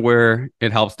probably where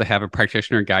it helps to have a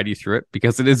practitioner guide you through it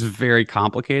because it is very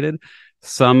complicated.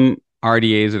 Some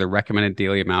RDAs, or the recommended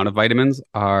daily amount of vitamins,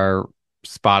 are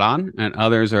spot on and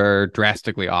others are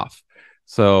drastically off.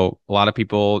 So a lot of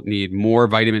people need more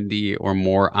vitamin D or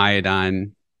more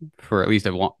iodine for at least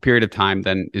a long period of time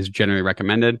than is generally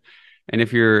recommended. And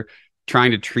if you're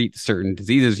trying to treat certain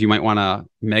diseases, you might want to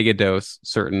mega dose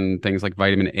certain things like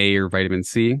vitamin A or vitamin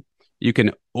C. You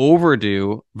can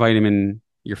overdo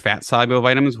your fat soluble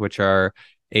vitamins, which are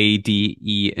A, D,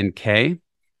 E, and K.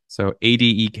 So A, D,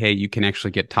 E, K, you can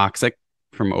actually get toxic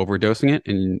from overdosing it.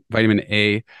 And vitamin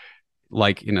A,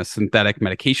 like in a synthetic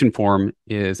medication form,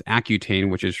 is Accutane,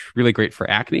 which is really great for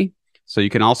acne. So you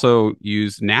can also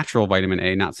use natural vitamin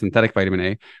A, not synthetic vitamin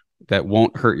A, that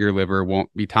won't hurt your liver,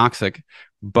 won't be toxic,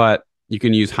 but you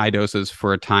can use high doses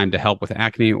for a time to help with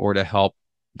acne or to help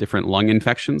different lung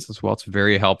infections as well. It's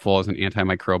very helpful as an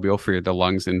antimicrobial for the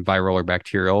lungs in viral or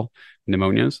bacterial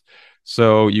pneumonias.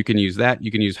 So you can use that.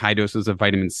 You can use high doses of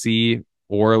vitamin C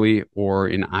orally or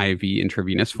in IV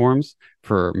intravenous forms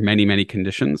for many, many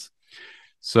conditions.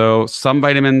 So some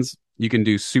vitamins you can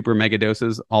do super mega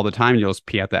doses all the time. You'll just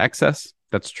pee out the excess.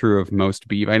 That's true of most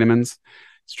B vitamins.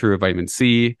 It's true of vitamin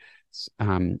C.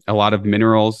 A lot of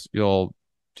minerals, you'll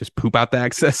just poop out the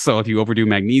excess. So if you overdo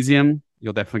magnesium,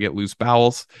 you'll definitely get loose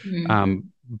bowels.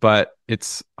 But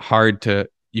it's hard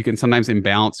you can sometimes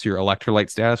imbalance your electrolyte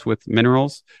status with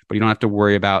minerals, but you don't have to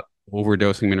worry about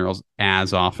overdosing minerals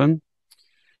as often.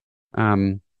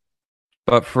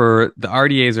 But for the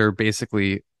RDAs are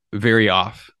basically very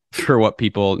off for what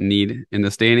people need in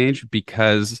this day and age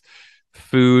because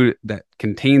food that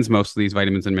contains most of these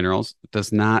vitamins and minerals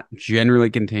does not generally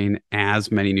contain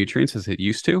as many nutrients as it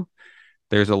used to.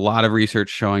 There's a lot of research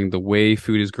showing the way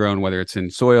food is grown, whether it's in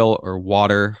soil or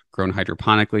water, grown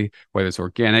hydroponically, whether it's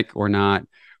organic or not,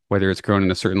 whether it's grown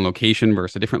in a certain location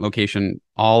versus a different location,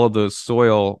 all of those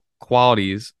soil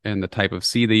qualities and the type of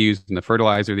seed they use and the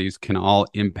fertilizer they use can all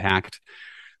impact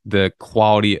the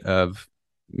quality of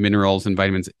minerals and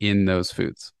vitamins in those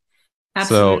foods.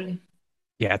 Absolutely. So,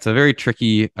 yeah, it's a very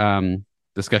tricky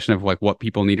discussion of like what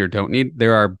people need or don't need.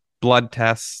 There are blood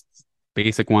tests,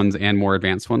 basic ones and more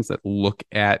advanced ones that look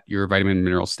at your vitamin and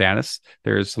mineral status.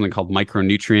 There's something called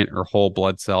micronutrient or whole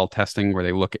blood cell testing where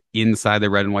they look inside the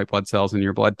red and white blood cells in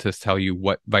your blood to tell you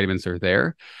what vitamins are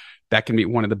there. That can be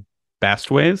one of the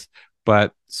best ways,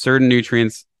 but certain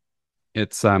nutrients,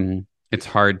 it's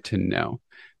hard to know.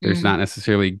 There's not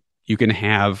necessarily, you can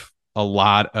have a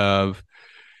lot of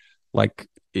like,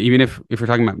 even if we're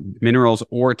talking about minerals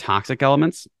or toxic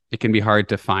elements, it can be hard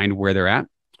to find where they're at.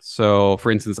 So,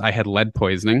 for instance, I had lead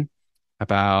poisoning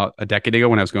about a decade ago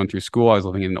when I was going through school. I was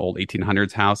living in an old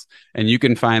 1800s house, and you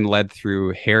can find lead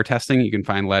through hair testing. You can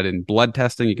find lead in blood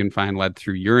testing. You can find lead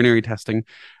through urinary testing.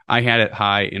 I had it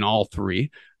high in all three.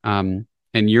 And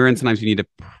urine, sometimes you need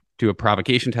to do a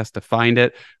provocation test to find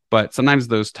it, but sometimes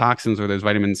those toxins or those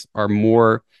vitamins are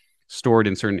more stored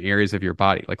in certain areas of your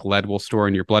body. Like lead will store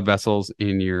in your blood vessels,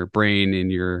 in your brain, in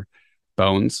your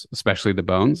bones, especially the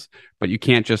bones, but you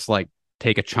can't just like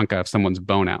take a chunk of someone's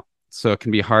bone out. So it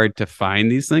can be hard to find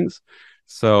these things.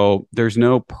 So there's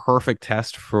no perfect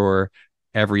test for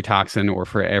every toxin or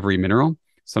for every mineral.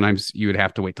 Sometimes you would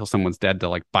have to wait till someone's dead to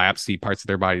like biopsy parts of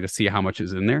their body to see how much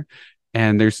is in there.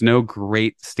 And there's no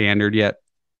great standard yet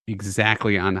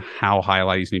exactly on how high a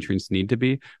lot of these nutrients need to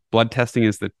be. Blood testing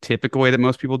is the typical way that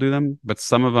most people do them, but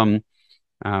some of them,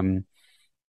 um,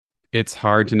 it's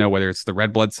hard to know whether it's the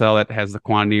red blood cell that has the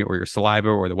quantity or your saliva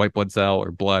or the white blood cell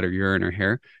or blood or urine or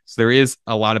hair. So there is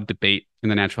a lot of debate in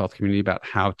the natural health community about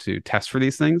how to test for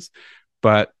these things.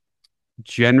 But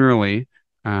generally,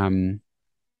 even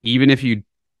if you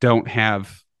don't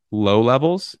have low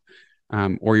levels,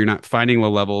 or you're not finding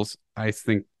low levels, I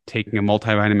think taking a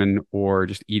multivitamin or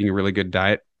just eating a really good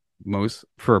diet, taking a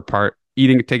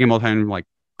multivitamin like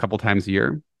a couple times a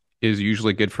year is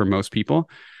usually good for most people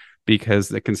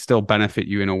because it can still benefit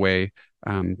you in a way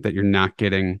that you're not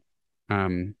getting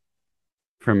from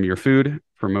your food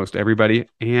for most everybody.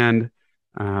 And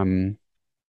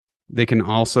they can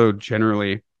also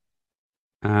generally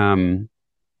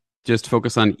just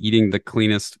focus on eating the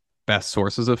cleanest, best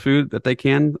sources of food that they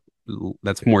can.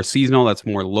 That's more seasonal, that's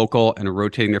more local, and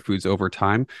rotating their foods over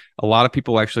time. A lot of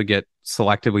people actually get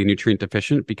selectively nutrient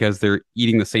deficient because they're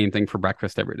eating the same thing for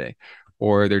breakfast every day,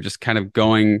 or they're just kind of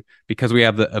going because we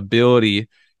have the ability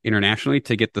internationally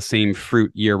to get the same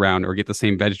fruit year round, or get the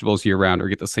same vegetables year round, or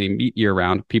get the same meat year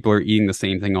round. People are eating the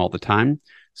same thing all the time.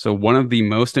 So one of the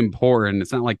most important,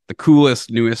 it's not like the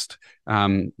coolest, newest,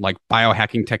 like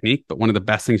biohacking technique, but one of the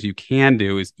best things you can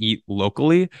do is eat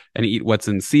locally and eat what's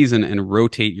in season and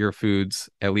rotate your foods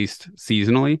at least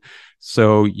seasonally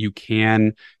so you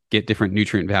can get different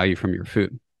nutrient value from your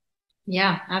food.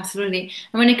 Yeah, absolutely.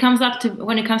 And when it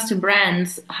comes to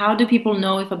brands, how do people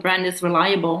know if a brand is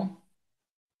reliable?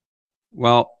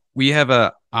 Well, we have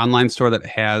a online store that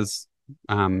has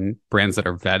brands that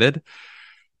are vetted,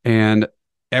 and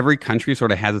every country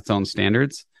sort of has its own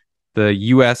standards. The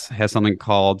US has something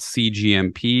called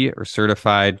CGMP, or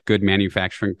Certified Good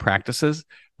Manufacturing Practices,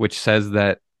 which says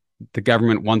that the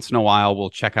government once in a while will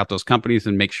check out those companies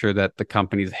and make sure that the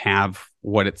companies have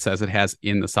what it says it has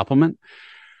in the supplement.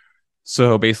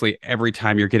 So basically, every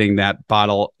time you're getting that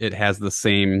bottle, it has the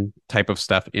same type of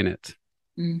stuff in it.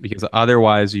 Mm. Because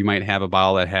otherwise, you might have a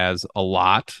bottle that has a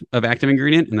lot of active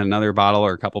ingredient and then another bottle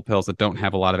or a couple pills that don't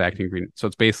have a lot of active ingredient. So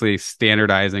it's basically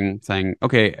standardizing, saying,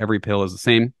 okay, every pill is the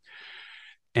same.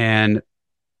 And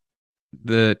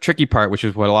the tricky part, which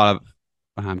is what a lot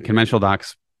of conventional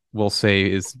docs will say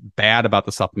is bad about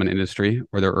the supplement industry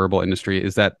or their herbal industry,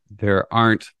 is that there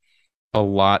aren't a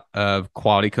lot of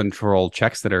quality control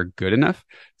checks that are good enough.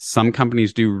 Some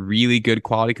companies do really good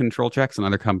quality control checks and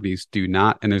other companies do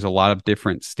not. And there's a lot of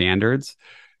different standards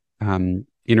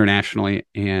internationally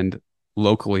and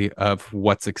locally of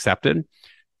what's accepted.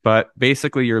 But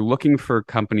basically, you're looking for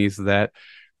companies that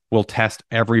will test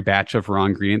every batch of raw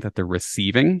ingredient that they're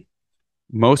receiving.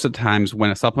 Most of the times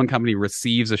when a supplement company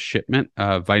receives a shipment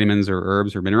of vitamins or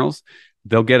herbs or minerals,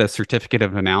 they'll get a certificate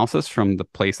of analysis from the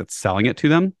place that's selling it to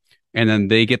them. And then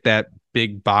they get that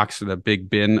big box or the big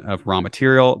bin of raw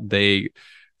material. They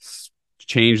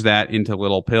change that into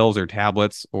little pills or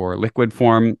tablets or liquid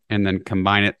form and then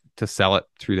combine it to sell it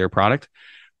through their product.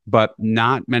 But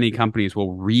not many companies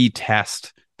will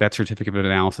retest that certificate of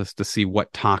analysis to see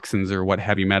what toxins or what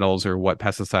heavy metals or what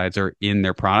pesticides are in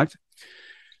their product.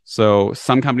 So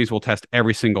some companies will test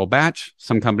every single batch.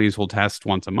 Some companies will test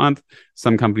once a month.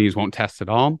 Some companies won't test at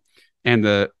all. And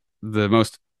the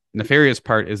most nefarious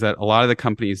part is that a lot of the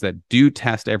companies that do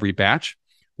test every batch,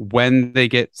 when they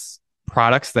get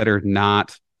products that are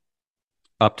not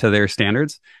up to their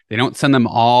standards, they don't send them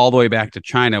all the way back to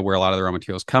China where a lot of the raw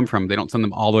materials come from. They don't send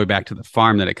them all the way back to the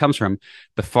farm that it comes from.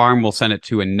 The farm will send it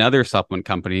to another supplement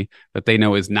company that they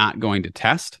know is not going to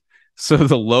test. So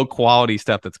the low quality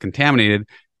stuff that's contaminated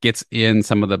gets in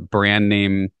some of the brand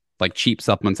name, like cheap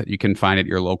supplements that you can find at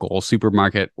your local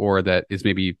supermarket, or that is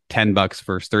maybe $10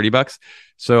 versus $30.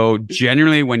 So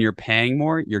generally when you're paying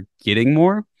more, you're getting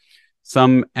more.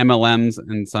 Some MLMs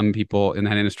and some people in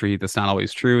that industry, that's not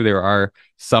always true. There are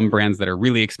some brands that are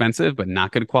really expensive, but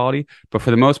not good quality. But for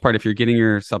the most part, if you're getting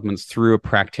your supplements through a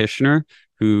practitioner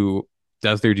who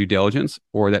does their due diligence,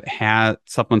 or that has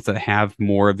supplements that have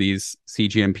more of these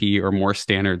CGMP or more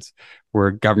standards where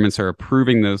governments are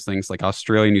approving those things, like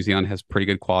Australia, New Zealand has pretty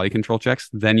good quality control checks,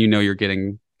 then you know you're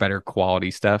getting better quality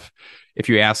stuff. If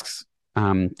you ask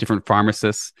different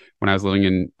pharmacists, when I was living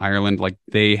in Ireland, like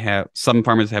some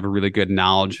pharmacists have a really good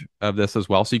knowledge of this as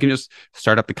well. So you can just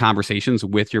start up the conversations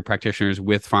with your practitioners,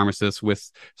 with pharmacists, with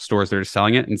stores that are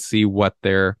selling it, and see what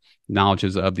their knowledge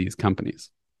is of these companies.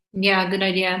 Yeah, good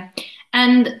idea.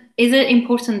 And is it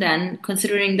important then,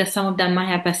 considering that some of them might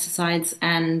have pesticides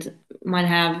and might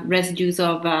have residues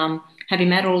of heavy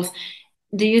metals,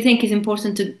 do you think it's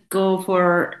important to go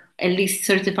for at least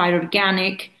certified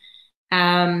organic,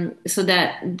 so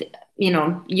that you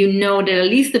know that at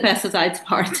least the pesticides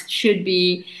part should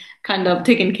be kind of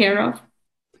taken care of?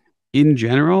 In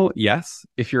general, yes.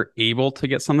 If you're able to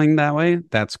get something that way,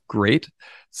 that's great.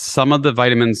 Some of the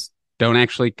vitamins don't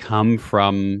actually come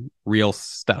from real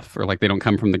stuff, or like they don't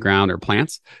come from the ground or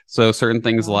plants. So certain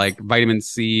things Yes. like vitamin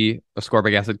C,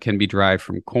 ascorbic acid can be derived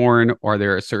from corn, or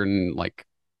there are certain like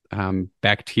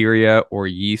bacteria or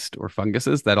yeast or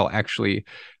funguses that'll actually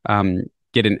um,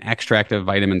 get an extract of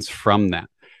vitamins from that.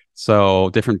 So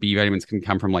different B vitamins can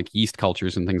come from like yeast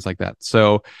cultures and things like that.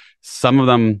 So some of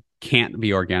them can't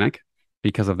be organic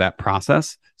because of that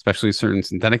process, especially certain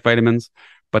synthetic vitamins.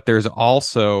 But there's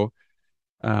also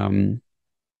um,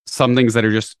 some things that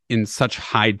are just in such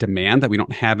high demand that we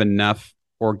don't have enough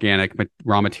organic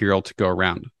raw material to go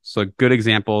around. So a good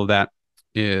example of that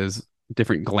is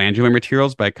different glandular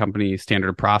materials by a company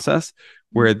Standard Process,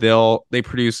 where they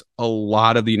produce a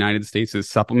lot of the United States'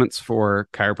 supplements for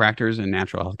chiropractors and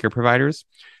natural healthcare providers.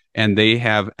 And they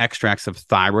have extracts of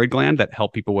thyroid gland that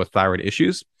help people with thyroid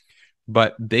issues,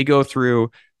 but they go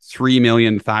through 3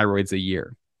 million thyroids a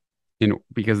year.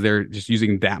 Because they're just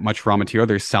using that much raw material,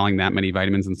 they're selling that many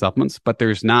vitamins and supplements, but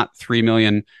there's not 3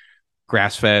 million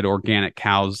grass-fed organic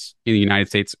cows in the United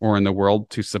States or in the world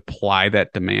to supply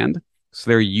that demand. So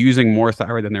they're using more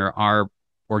thyroid than there are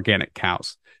organic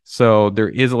cows. So there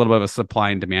is a little bit of a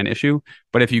supply and demand issue.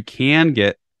 But if you can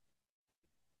get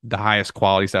the highest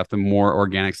quality stuff, the more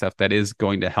organic stuff, that is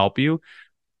going to help you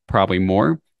probably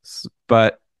more.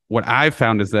 But what I've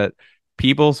found is that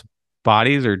people's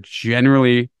bodies are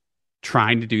generally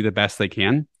trying to do the best they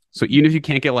can. So even if you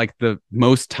can't get like the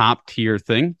most top tier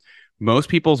thing, most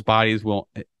people's bodies will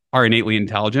are innately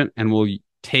intelligent and will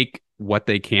take what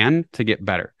they can to get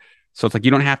better. So it's like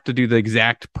you don't have to do the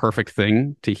exact perfect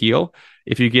thing to heal.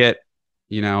 If you get,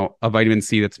 a vitamin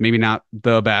C that's maybe not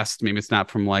the best, maybe it's not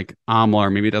from like amla, or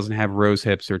maybe it doesn't have rose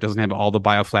hips, or it doesn't have all the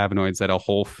bioflavonoids that a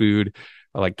whole food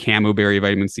like camu berry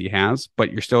vitamin C has,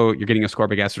 but you're getting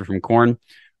ascorbic acid from corn.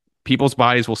 People's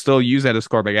bodies will still use that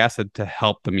ascorbic acid to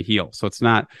help them heal. So it's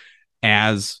not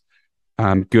as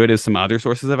good as some other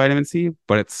sources of vitamin C,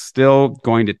 but it's still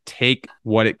going to take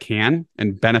what it can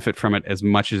and benefit from it as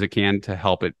much as it can to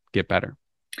help it get better.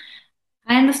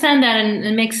 I understand that, and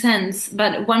it makes sense.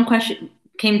 But one question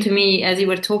came to me as you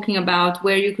were talking about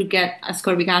where you could get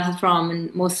ascorbic acid from,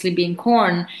 and mostly being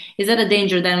corn. Is that a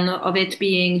danger then of it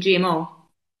being GMO?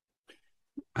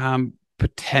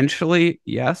 Potentially,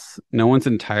 yes. No one's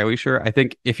entirely sure. I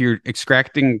think if you're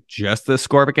extracting just the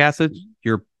ascorbic acid,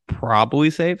 you're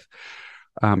probably safe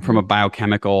from a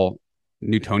biochemical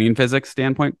Newtonian physics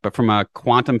standpoint. But from a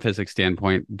quantum physics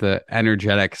standpoint, the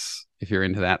energetics, if you're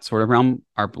into that sort of realm,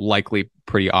 are likely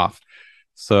pretty off.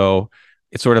 So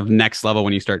it's sort of next level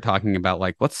when you start talking about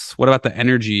like, what about the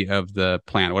energy of the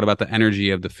plant? What about the energy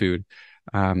of the food?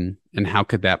 And how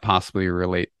could that possibly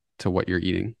relate to what you're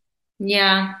eating?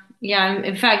 Yeah, yeah.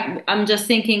 In fact, I'm just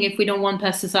thinking if we don't want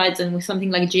pesticides and with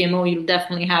something like GMO, you'll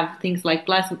definitely have things like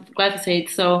glyphosate,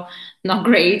 so not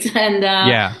great. And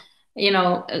Yeah.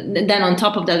 then on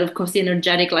top of that, of course, the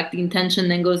energetic, like the intention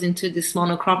then goes into this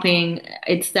monocropping.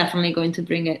 It's definitely going to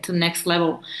bring it to the next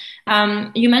level.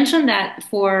 You mentioned that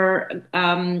for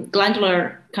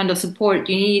glandular kind of support,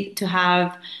 you need to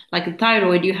have like a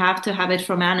thyroid, you have to have it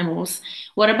from animals.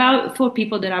 What about for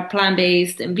people that are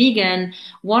plant-based and vegan?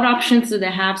 What options do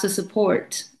they have to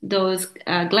support those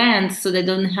glands so they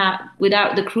don't have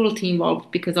without the cruelty involved?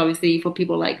 Because obviously, for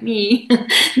people like me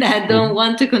that don't Mhm.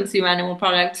 want to consume animal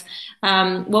products,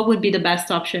 what would be the best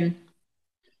option?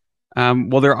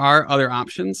 Well, there are other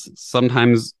options.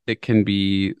 Sometimes it can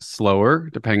be slower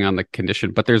depending on the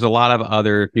condition, but there's a lot of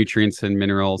other nutrients and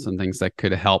minerals and things that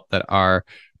could help that are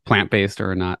plant-based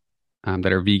or not,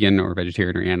 that are vegan or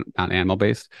vegetarian or not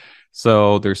animal-based.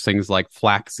 So there's things like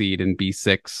flaxseed and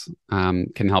B6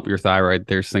 can help your thyroid.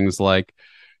 There's things like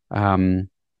um,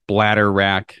 bladder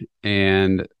wrack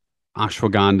and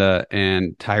ashwagandha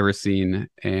and tyrosine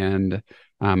and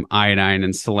iodine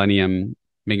and selenium,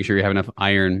 making sure you have enough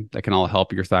iron that can all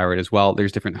help your thyroid as well.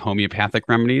 There's different homeopathic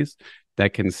remedies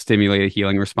that can stimulate a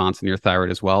healing response in your thyroid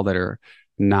as well that are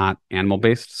not animal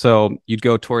based. So you'd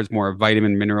go towards more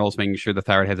vitamin minerals, making sure the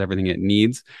thyroid has everything it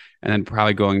needs, and then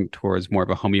probably going towards more of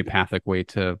a homeopathic way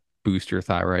to boost your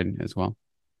thyroid as well.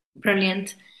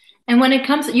 Brilliant. And when it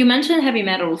comes, you mentioned heavy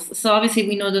metals. So obviously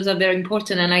we know those are very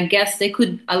important, and I guess they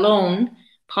could alone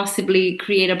possibly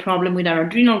create a problem with our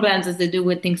adrenal glands as they do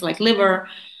with things like liver.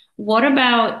 What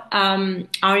about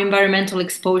our environmental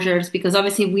exposures? Because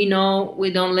obviously we know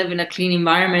we don't live in a clean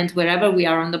environment wherever we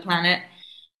are on the planet.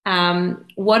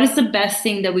 What is the best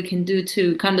thing that we can do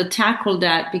to kind of tackle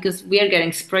that? Because we are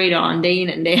getting sprayed on day in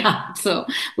and day out. So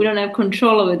we don't have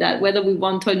control over that, whether we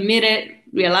want to admit it,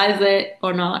 realize it,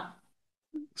 or not.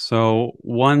 So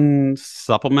one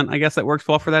supplement, I guess, that works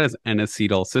well for that is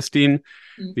N-acetylcysteine.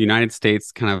 Mm. The United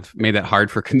States kind of made that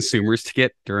hard for consumers to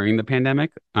get during the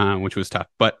pandemic, which was tough.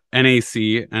 But NAC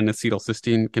and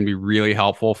acetylcysteine can be really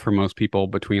helpful for most people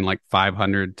between like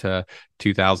 500 to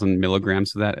 2,000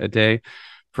 milligrams of that a day.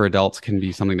 For adults, can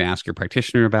be something to ask your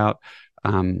practitioner about.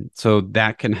 So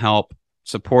that can help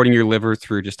supporting your liver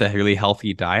through just a really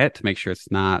healthy diet to make sure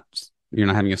you're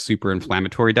not having a super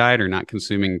inflammatory diet or not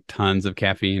consuming tons of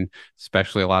caffeine,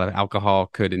 especially a lot of alcohol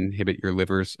could inhibit your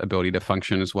liver's ability to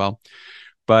function as well.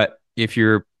 But if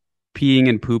you're peeing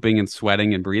and pooping and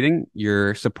sweating and breathing,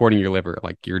 you're supporting your liver,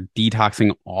 like you're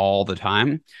detoxing all the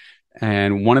time.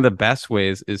 And one of the best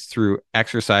ways is through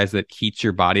exercise that heats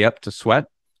your body up to sweat.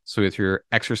 So if you're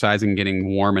exercising,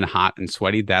 getting warm and hot and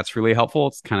sweaty, that's really helpful.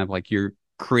 It's kind of like you're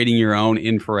creating your own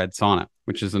infrared sauna,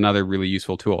 which is another really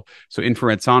useful tool. So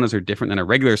infrared saunas are different than a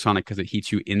regular sauna because it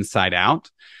heats you inside out,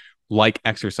 like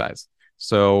exercise.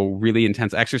 So really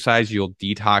intense exercise, you'll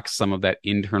detox some of that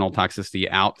internal toxicity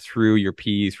out through your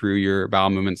pee, through your bowel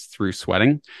movements, through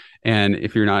sweating. And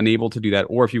if you're not able to do that,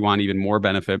 or if you want even more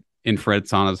benefit, infrared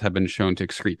saunas have been shown to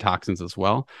excrete toxins as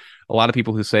well. A lot of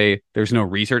people who say there's no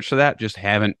research to that just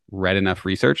haven't read enough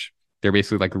research. They're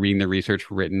basically like reading the research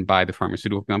written by the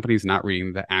pharmaceutical companies, not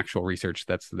reading the actual research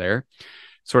that's there.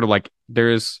 Sort of like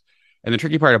and the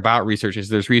tricky part about research is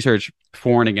there's research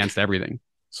for and against everything.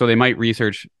 So they might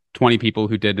research 20 people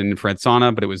who did an infrared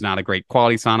sauna, but it was not a great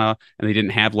quality sauna and they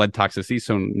didn't have lead toxicity.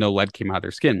 So no lead came out of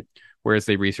their skin. Whereas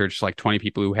they researched like 20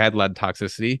 people who had lead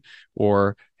toxicity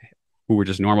or who were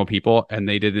just normal people and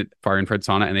they did it for infrared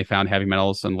sauna and they found heavy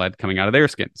metals and lead coming out of their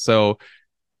skin. So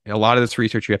a lot of this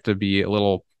research, you have to be a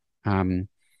little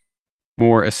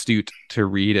more astute to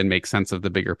read and make sense of the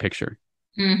bigger picture.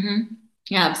 Mm-hmm.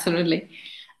 Yeah, absolutely.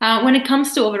 When it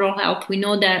comes to overall health, we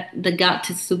know that the gut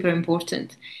is super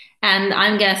important, and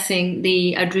I'm guessing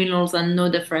the adrenals are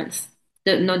no different.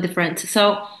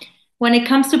 So, when it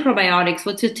comes to probiotics,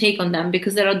 what's your take on them?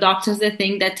 Because there are doctors that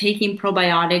think that taking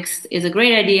probiotics is a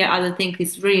great idea. Others think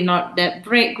it's really not that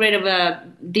great of a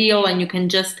deal, and you can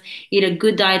just eat a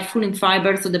good diet full in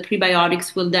fiber, so the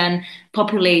prebiotics will then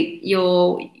populate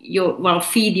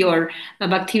feed your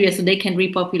bacteria so they can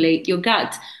repopulate your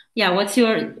gut. Yeah, what's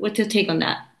your take on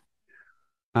that?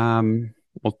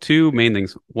 Well, two main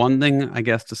things. One thing I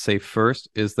guess to say first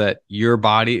is that your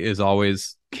body is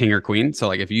always king or queen. So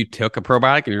like if you took a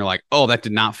probiotic and you're like, oh, that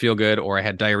did not feel good, or I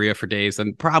had diarrhea for days,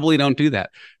 then probably don't do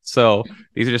that. So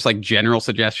these are just like general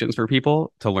suggestions for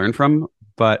people to learn from.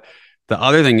 But the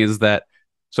other thing is that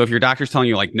so if your doctor's telling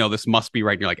you like, no, this must be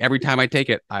right, and you're like, every time I take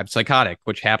it, I'm psychotic,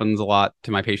 which happens a lot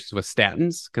to my patients with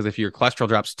statins, because if your cholesterol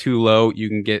drops too low, you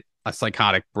can get a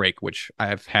psychotic break, which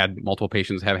I've had multiple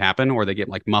patients have happen, or they get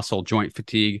like muscle joint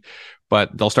fatigue,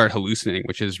 but they'll start hallucinating,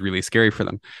 which is really scary for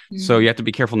them. So you have to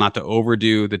be careful not to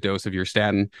overdo the dose of your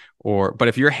statin, but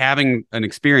if you're having an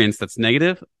experience that's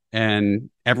negative and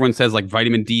everyone says like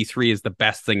vitamin D3 is the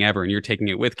best thing ever, and you're taking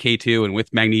it with K2 and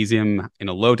with magnesium in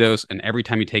a low dose, and every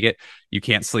time you take it, you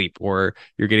can't sleep or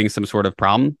you're getting some sort of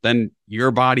problem, then your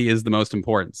body is the most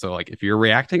important. So like if you're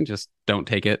reacting, just don't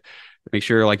take it. Make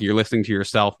sure like you're listening to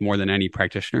yourself more than any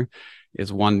practitioner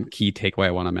is one key takeaway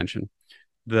I want to mention.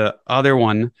 The other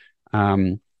one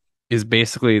is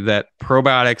basically that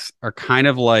probiotics are kind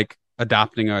of like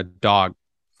adopting a dog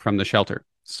from the shelter.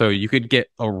 So you could get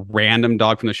a random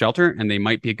dog from the shelter and they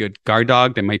might be a good guard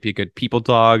dog. They might be a good people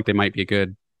dog. They might be a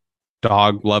good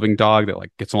dog loving dog that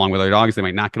like gets along with other dogs. They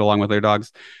might not get along with other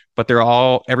dogs, but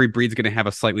every breed's going to have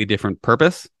a slightly different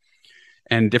purpose,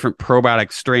 and different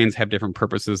probiotic strains have different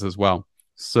purposes as well.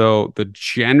 So the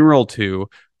general two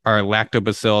are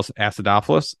Lactobacillus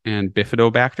acidophilus and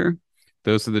Bifidobacter.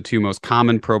 Those are the two most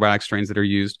common probiotic strains that are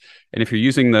used. And if you're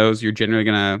using those, you're generally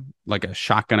going to like a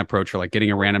shotgun approach or like getting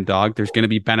a random dog. There's going to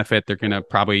be benefit. They're going to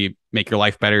probably make your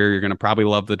life better. You're going to probably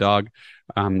love the dog.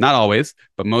 Not always,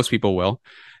 but most people will.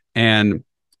 And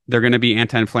they're going to be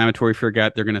anti-inflammatory for your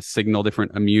gut. They're going to signal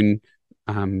different immune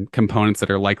components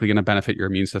that are likely going to benefit your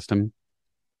immune system.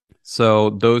 So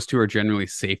those two are generally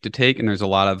safe to take. And there's a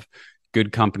lot of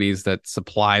good companies that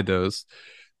supply those.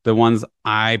 The ones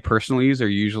I personally use are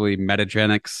usually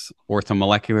Metagenics,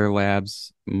 Orthomolecular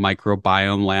Labs,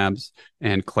 Microbiome Labs,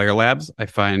 and Claire Labs. I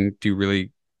find get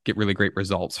really great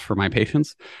results for my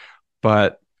patients.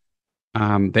 But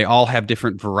they all have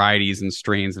different varieties and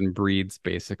strains and breeds,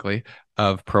 basically,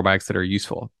 of probiotics that are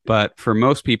useful. But for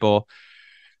most people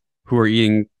who are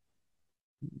eating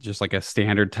just like a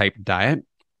standard type diet,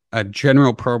 a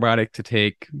general probiotic to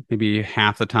take maybe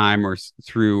half the time or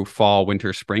through fall,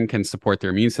 winter, spring can support their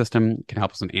immune system, can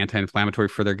help with some anti-inflammatory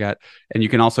for their gut. And you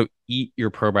can also eat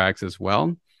your probiotics as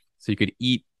well. So you could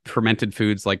eat fermented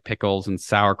foods like pickles and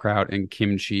sauerkraut and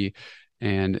kimchi.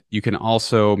 And you can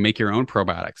also make your own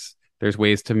probiotics. There's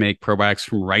ways to make probiotics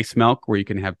from rice milk where you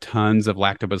can have tons of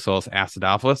Lactobacillus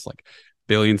acidophilus, like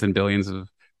billions and billions of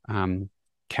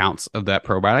counts of that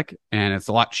probiotic. And it's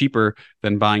a lot cheaper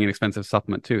than buying an expensive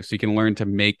supplement too. So you can learn to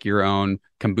make your own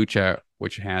kombucha,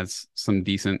 which has some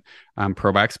decent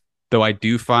probiotics. Though I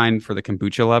do find for the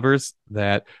kombucha lovers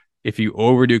that if you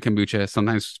overdo kombucha,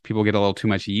 sometimes people get a little too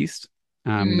much yeast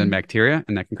than bacteria,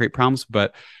 and that can create problems.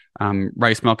 But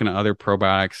rice milk and other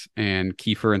probiotics and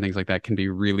kefir and things like that can be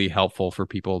really helpful for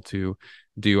people to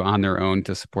do on their own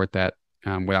to support that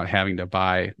without having to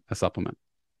buy a supplement.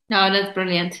 No, that's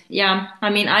brilliant. Yeah. I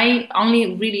mean, I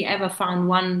only really ever found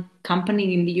one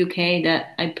company in the UK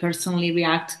that I personally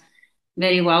react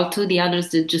very well to. The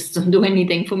others that just don't do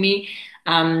anything for me.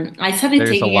 I started There's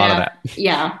a taking lot it of up. that.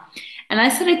 Yeah. And I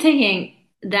started taking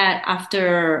that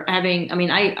after having, I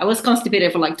mean, I was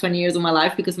constipated for like 20 years of my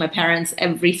life because my parents,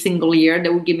 every single year, they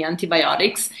would give me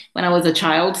antibiotics when I was a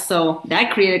child. So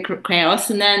that created chaos.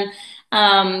 And then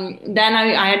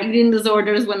I had eating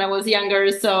disorders when I was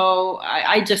younger. So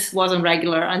I just wasn't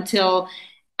regular until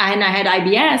and I had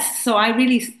IBS. So I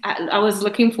was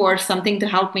looking for something to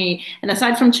help me. And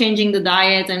aside from changing the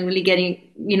diet and really getting,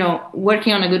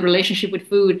 working on a good relationship with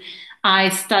food, I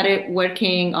started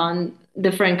working on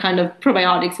different kind of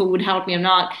probiotics, what would help me or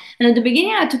not. And at the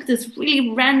beginning, I took this really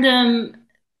random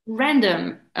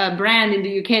brand in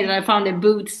the UK that I found at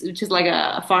Boots, which is like a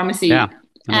Yeah. pharmacy.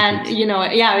 And, Boots.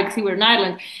 yeah, because we were in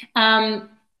Ireland.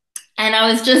 And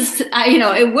I was just,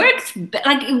 it worked.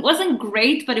 Like it wasn't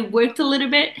great, but it worked a little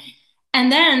bit. And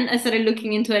then I started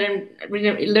looking into it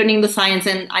and learning the science,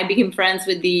 and I became friends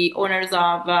with the owners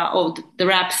of the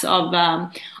reps of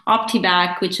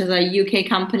OptiVac, which is a UK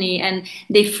company, and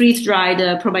they freeze dry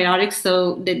the probiotics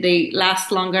so that they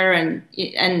last longer.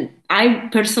 And I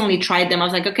personally tried them. I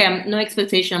was like, okay, no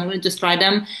expectation. I'm going to just try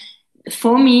them.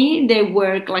 For me, they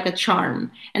work like a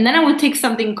charm. And then I would take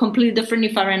something completely different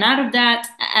if I ran out of that,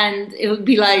 and it would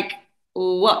be like,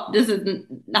 what? This is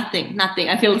nothing.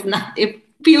 It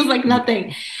feels like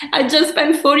nothing. I just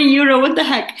spent 40 euro. What the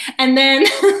heck? And then,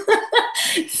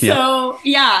 Yeah. so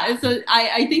yeah, so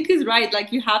I think he's right.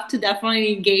 Like you have to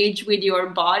definitely engage with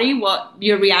your body, what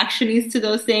your reaction is to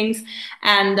those things,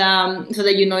 and so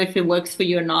that you know if it works for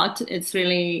you or not. It's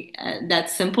really that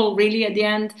simple, really, at the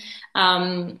end.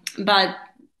 But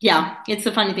yeah, it's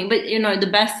a funny thing. But the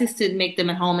best is to make them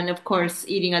at home, and of course,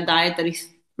 eating a diet that is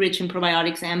rich in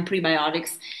probiotics and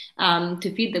prebiotics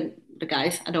to feed the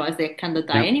guys. Otherwise, they kind of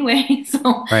die Yep. anyway.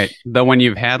 So Right. Though when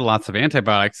you've had lots of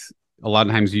antibiotics, a lot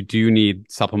of times you do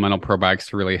need supplemental probiotics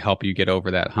to really help you get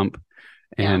over that hump.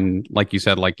 yeah. And like you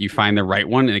said, like you find the right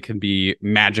one and it can be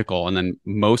magical. And then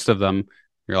most of them,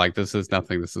 you're like, this is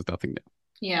nothing new.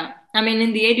 Yeah. I mean,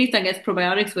 in the 80s, I guess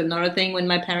probiotics were not a thing when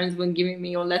my parents were giving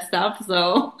me all that stuff.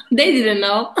 So they didn't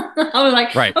know. I was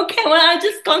like, Right. okay, well, I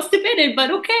just constipated, but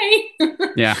okay.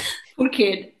 Yeah. Poor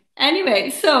kid. Anyway,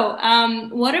 so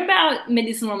what about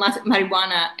medicinal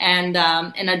marijuana and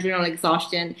adrenal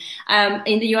exhaustion?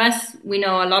 In the US, we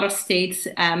know a lot of states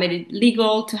made it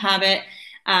legal to have it.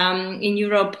 In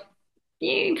Europe,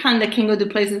 you kind of can go to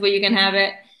places where you can have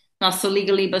it, not so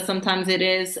legally, but sometimes it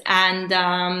is.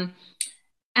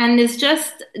 And it's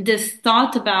just this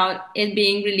thought about it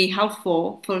being really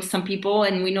helpful for some people.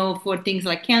 And we know for things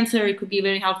like cancer, it could be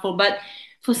very helpful. But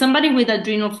for somebody with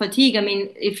adrenal fatigue, I mean,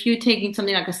 if you're taking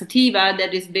something like a sativa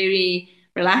that is very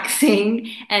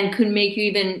relaxing and could make you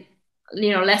even,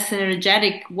 less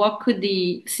energetic, what could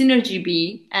the synergy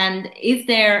be? And is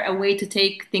there a way to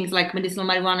take things like medicinal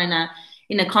marijuana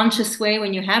in a conscious way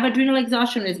when you have adrenal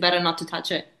exhaustion? It's better not to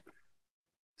touch it.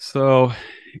 So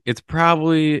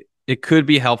it could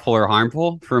be helpful or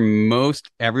harmful. For most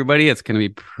everybody, it's going to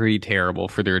be pretty terrible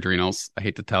for their adrenals. I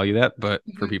hate to tell you that, but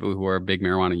for people who are big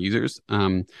marijuana users.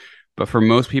 But for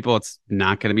most people, it's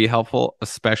not going to be helpful,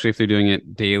 especially if they're doing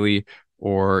it daily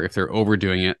or if they're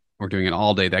overdoing it or doing it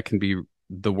all day. That can be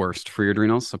the worst for your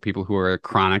adrenals. So people who are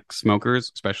chronic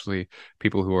smokers, especially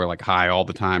people who are like high all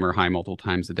the time or high multiple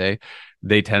times a day,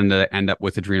 they tend to end up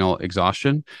with adrenal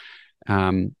exhaustion.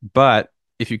 But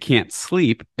if you can't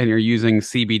sleep and you're using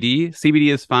CBD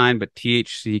is fine, but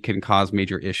THC can cause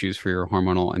major issues for your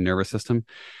hormonal and nervous system.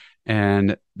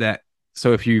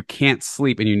 So if you can't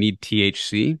sleep and you need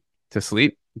THC to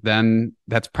sleep, then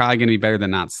that's probably going to be better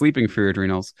than not sleeping for your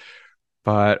adrenals.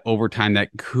 But over time, that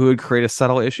could create a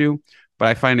subtle issue. but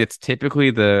I find it's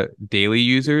typically the daily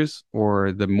users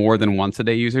or the more than once a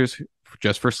day users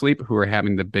just for sleep who are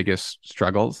having the biggest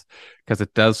struggles because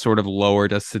it does sort of lower,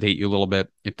 does sedate you a little bit.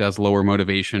 It does lower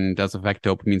motivation, does affect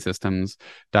dopamine systems.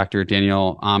 Dr.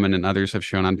 Daniel Amen and others have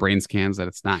shown on brain scans that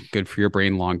it's not good for your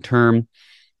brain long term.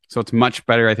 So it's much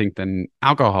better, I think, than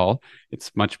alcohol.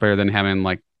 It's much better than having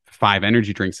like 5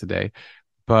 energy drinks a day,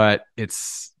 but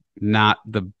it's not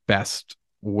the best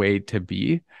way to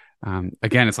be.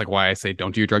 Again, it's like why I say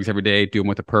don't do your drugs every day, do them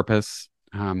with a purpose.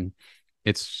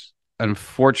 It's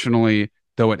unfortunately,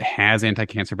 though it has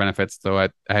anti-cancer benefits, though I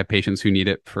have patients who need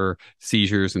it for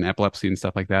seizures and epilepsy and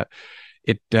stuff like that,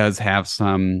 it does have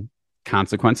some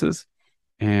consequences.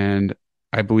 And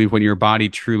I believe when your body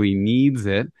truly needs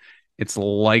it, it's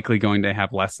likely going to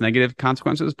have less negative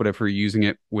consequences. But if we're using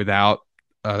it without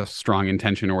a strong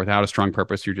intention or without a strong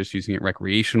purpose, you're just using it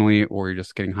recreationally or you're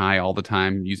just getting high all the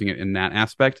time, using it in that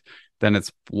aspect, then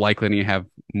it's likely to have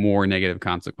more negative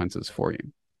consequences for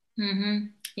you. Mm-hmm.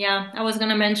 Yeah, I was going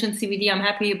to mention CBD. I'm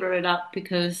happy you brought it up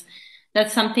because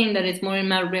that's something that is more in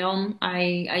my realm.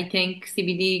 I think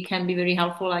CBD can be very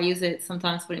helpful. I use it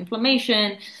sometimes for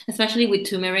inflammation, especially with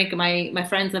turmeric. My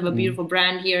friends have a Mm. beautiful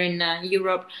brand here in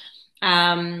Europe,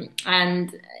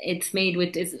 and it's made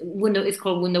with it's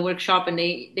called Window Workshop, and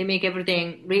they make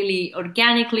everything really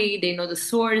organically. They know the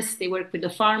source. They work with the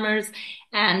farmers,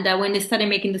 and when they started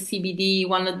making the CBD,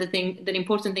 one of the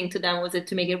important thing to them was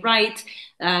to make it right.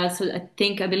 So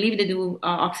I believe they do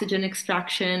oxygen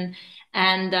extraction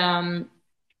and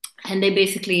and they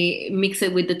basically mix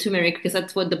it with the turmeric because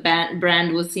that's what the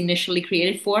brand was initially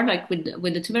created for, like with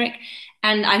the turmeric.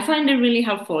 And I find it really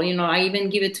helpful. You know, I even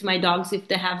give it to my dogs if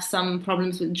they have some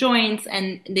problems with joints,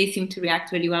 and they seem to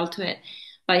react really well to it.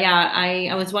 But yeah,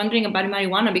 I was wondering about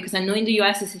marijuana because I know in the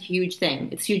US it's a huge thing.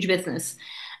 It's huge business.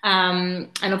 And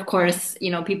of course, you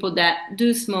know, people that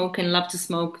do smoke and love to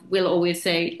smoke will always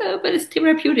say, oh, but it's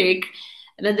therapeutic.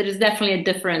 That there is definitely a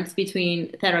difference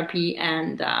between therapy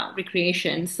and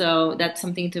recreation. So that's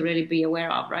something to really be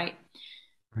aware of, right?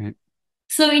 Right.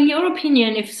 So, in your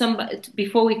opinion, if somebody,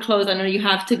 before we close, I know you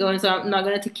have to go, so I'm not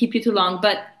going to keep you too long,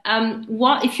 but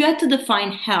what if you had to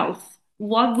define health,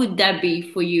 what would that be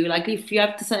for you? Like, if you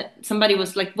have to say, somebody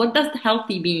was like, what does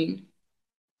healthy mean?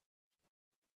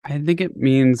 I think it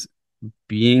means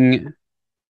being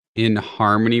in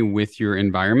harmony with your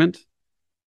environment.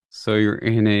 So you're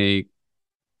in a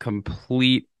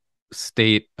complete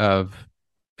state of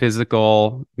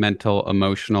physical, mental,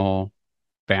 emotional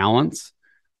balance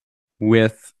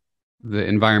with the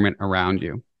environment around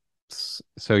you.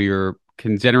 So you're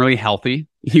generally healthy.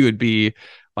 You would be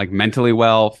like mentally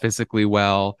well, physically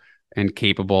well, and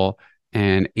capable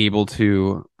and able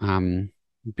to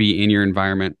be in your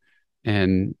environment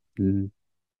and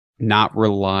not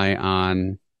rely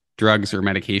on drugs or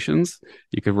medications.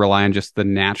 You could rely on just the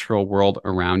natural world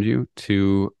around you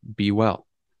to be well.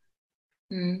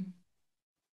 Mm,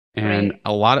 And great.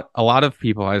 a lot of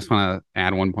people, I just want to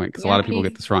add one point because a Yeah, lot of people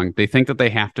get please. this wrong. They think that they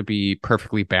have to be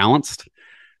perfectly balanced,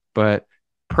 but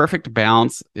perfect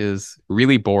balance is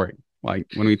really boring. Like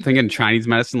when we think in Chinese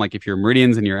medicine, like if your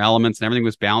meridians and your elements and everything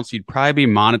was balanced, you'd probably be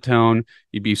monotone.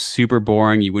 You'd be super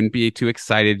boring. You wouldn't be too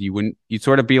excited. You'd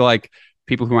sort of be like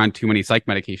people who are on too many psych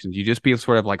medications. You'd just be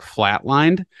sort of like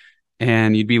flatlined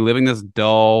and you'd be living this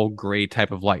dull, gray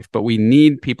type of life. But we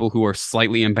need people who are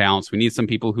slightly imbalanced. We need some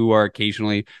people who are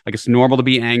occasionally like it's normal to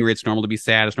be angry, it's normal to be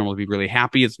sad, it's normal to be really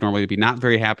happy, it's normal to be not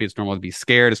very happy, it's normal to be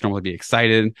scared, it's normal to be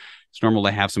excited, it's normal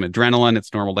to have some adrenaline,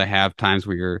 it's normal to have times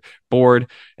where you're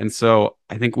bored. And so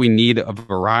I think we need a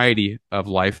variety of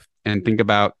life and think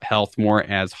about health more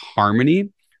as harmony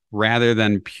rather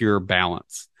than pure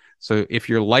balance. So if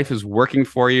your life is working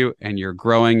for you and you're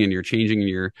growing and you're changing and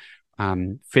you're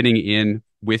fitting in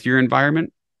with your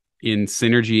environment in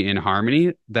synergy, in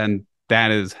harmony, then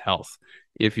that is health.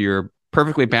 If you're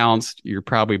perfectly balanced, you're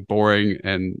probably boring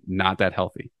and not that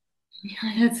healthy.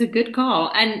 Yeah, that's a good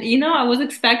call. And you know, I was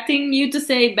expecting you to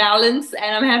say balance,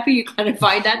 and I'm happy you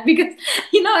clarified that because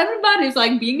you know everybody's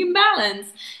like being in balance.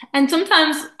 And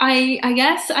sometimes I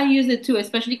guess I use it too,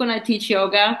 especially when I teach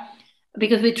yoga,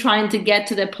 because we're trying to get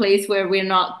to the place where we're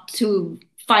not too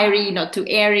fiery, not too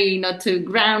airy, not too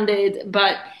grounded,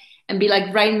 but and be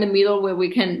like right in the middle where we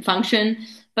can function.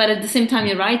 But at the same time,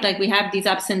 you're right, like we have these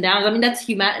ups and downs. I mean, that's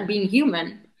human being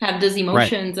human, have those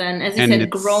Right. emotions, and as you And said,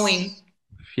 growing. it's,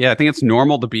 yeah, I think it's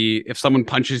normal to be, if someone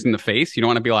punches you in the face, you don't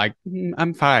want to be like,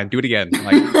 I'm fine, do it again.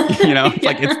 Like, it's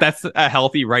like, Yeah. that's a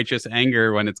healthy, righteous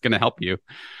anger when it's going to help you.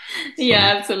 So,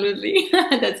 Yeah, absolutely.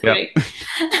 That's yep. great.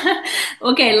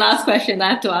 Okay, last question. I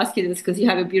have to ask you this because you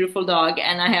have a beautiful dog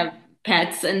and I have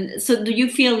pets. And so do you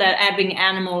feel that having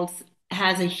animals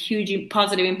has a huge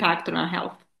positive impact on our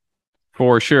health.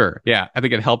 For sure. Yeah. I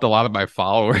think it helped a lot of my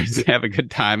followers have a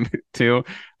good time too.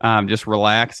 Just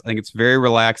relax. I think it's very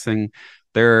relaxing.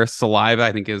 Their saliva,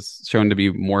 I think, is shown to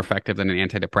be more effective than an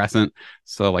antidepressant.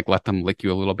 So like let them lick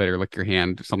you a little bit or lick your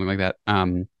hand or something like that.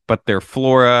 But their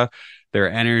flora, their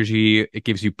energy, it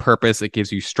gives you purpose. It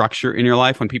gives you structure in your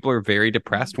life. When people are very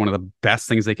depressed, one of the best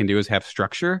things they can do is have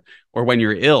structure. Or when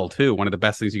you're ill too, one of the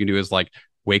best things you can do is like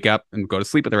wake up and go to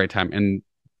sleep at the right time. And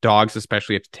dogs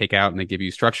especially have to take out, and they give you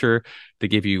structure, they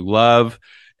give you love.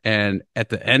 And at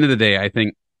the end of the day, I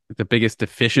think the biggest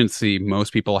deficiency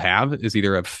most people have is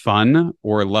either of fun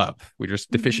or love. We're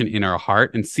just deficient in our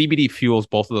heart, and CBD fuels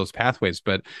both of those pathways,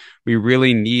 but we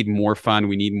really need more fun.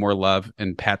 We need more love,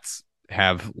 and pets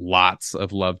have lots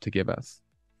of love to give us.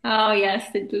 Oh, yes,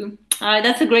 they do.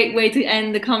 That's a great way to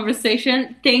end the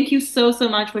conversation. Thank you so, so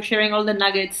much for sharing all the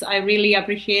nuggets. I really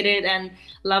appreciate it and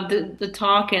love the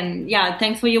talk. And yeah,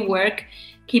 thanks for your work.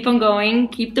 Keep on going.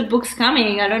 Keep the books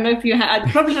coming. I don't know if you have,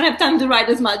 I probably don't have time to write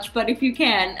as much, but if you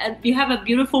can, you have a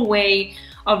beautiful way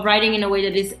of writing in a way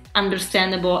that is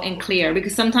understandable and clear.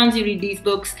 Because sometimes you read these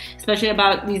books, especially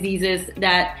about diseases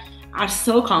that are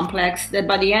so complex that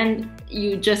by the end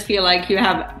you just feel like you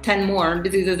have 10 more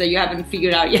diseases that you haven't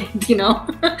figured out yet, you know.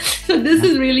 So this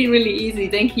is really, really easy.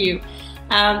 Thank you.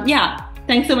 Yeah,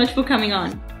 thanks so much for coming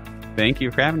on. Thank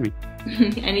you for having me.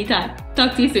 Anytime.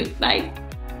 Talk to you soon. Bye.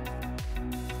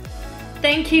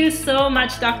 Thank you so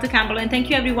much, Dr. Campbell, and thank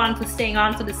you everyone for staying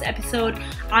on for this episode.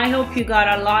 I hope you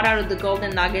got a lot out of the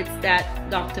golden nuggets that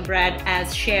Dr. Brad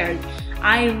has shared.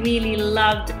 I really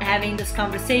loved having this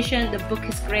conversation. The book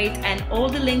is great, and all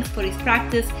the links for his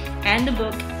practice and the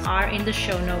book are in the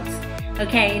show notes.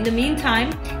 Okay, in the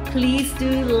meantime, please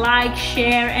do like,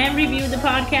 share, and review the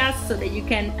podcast so that you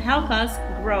can help us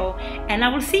grow. And I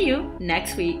will see you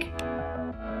next week.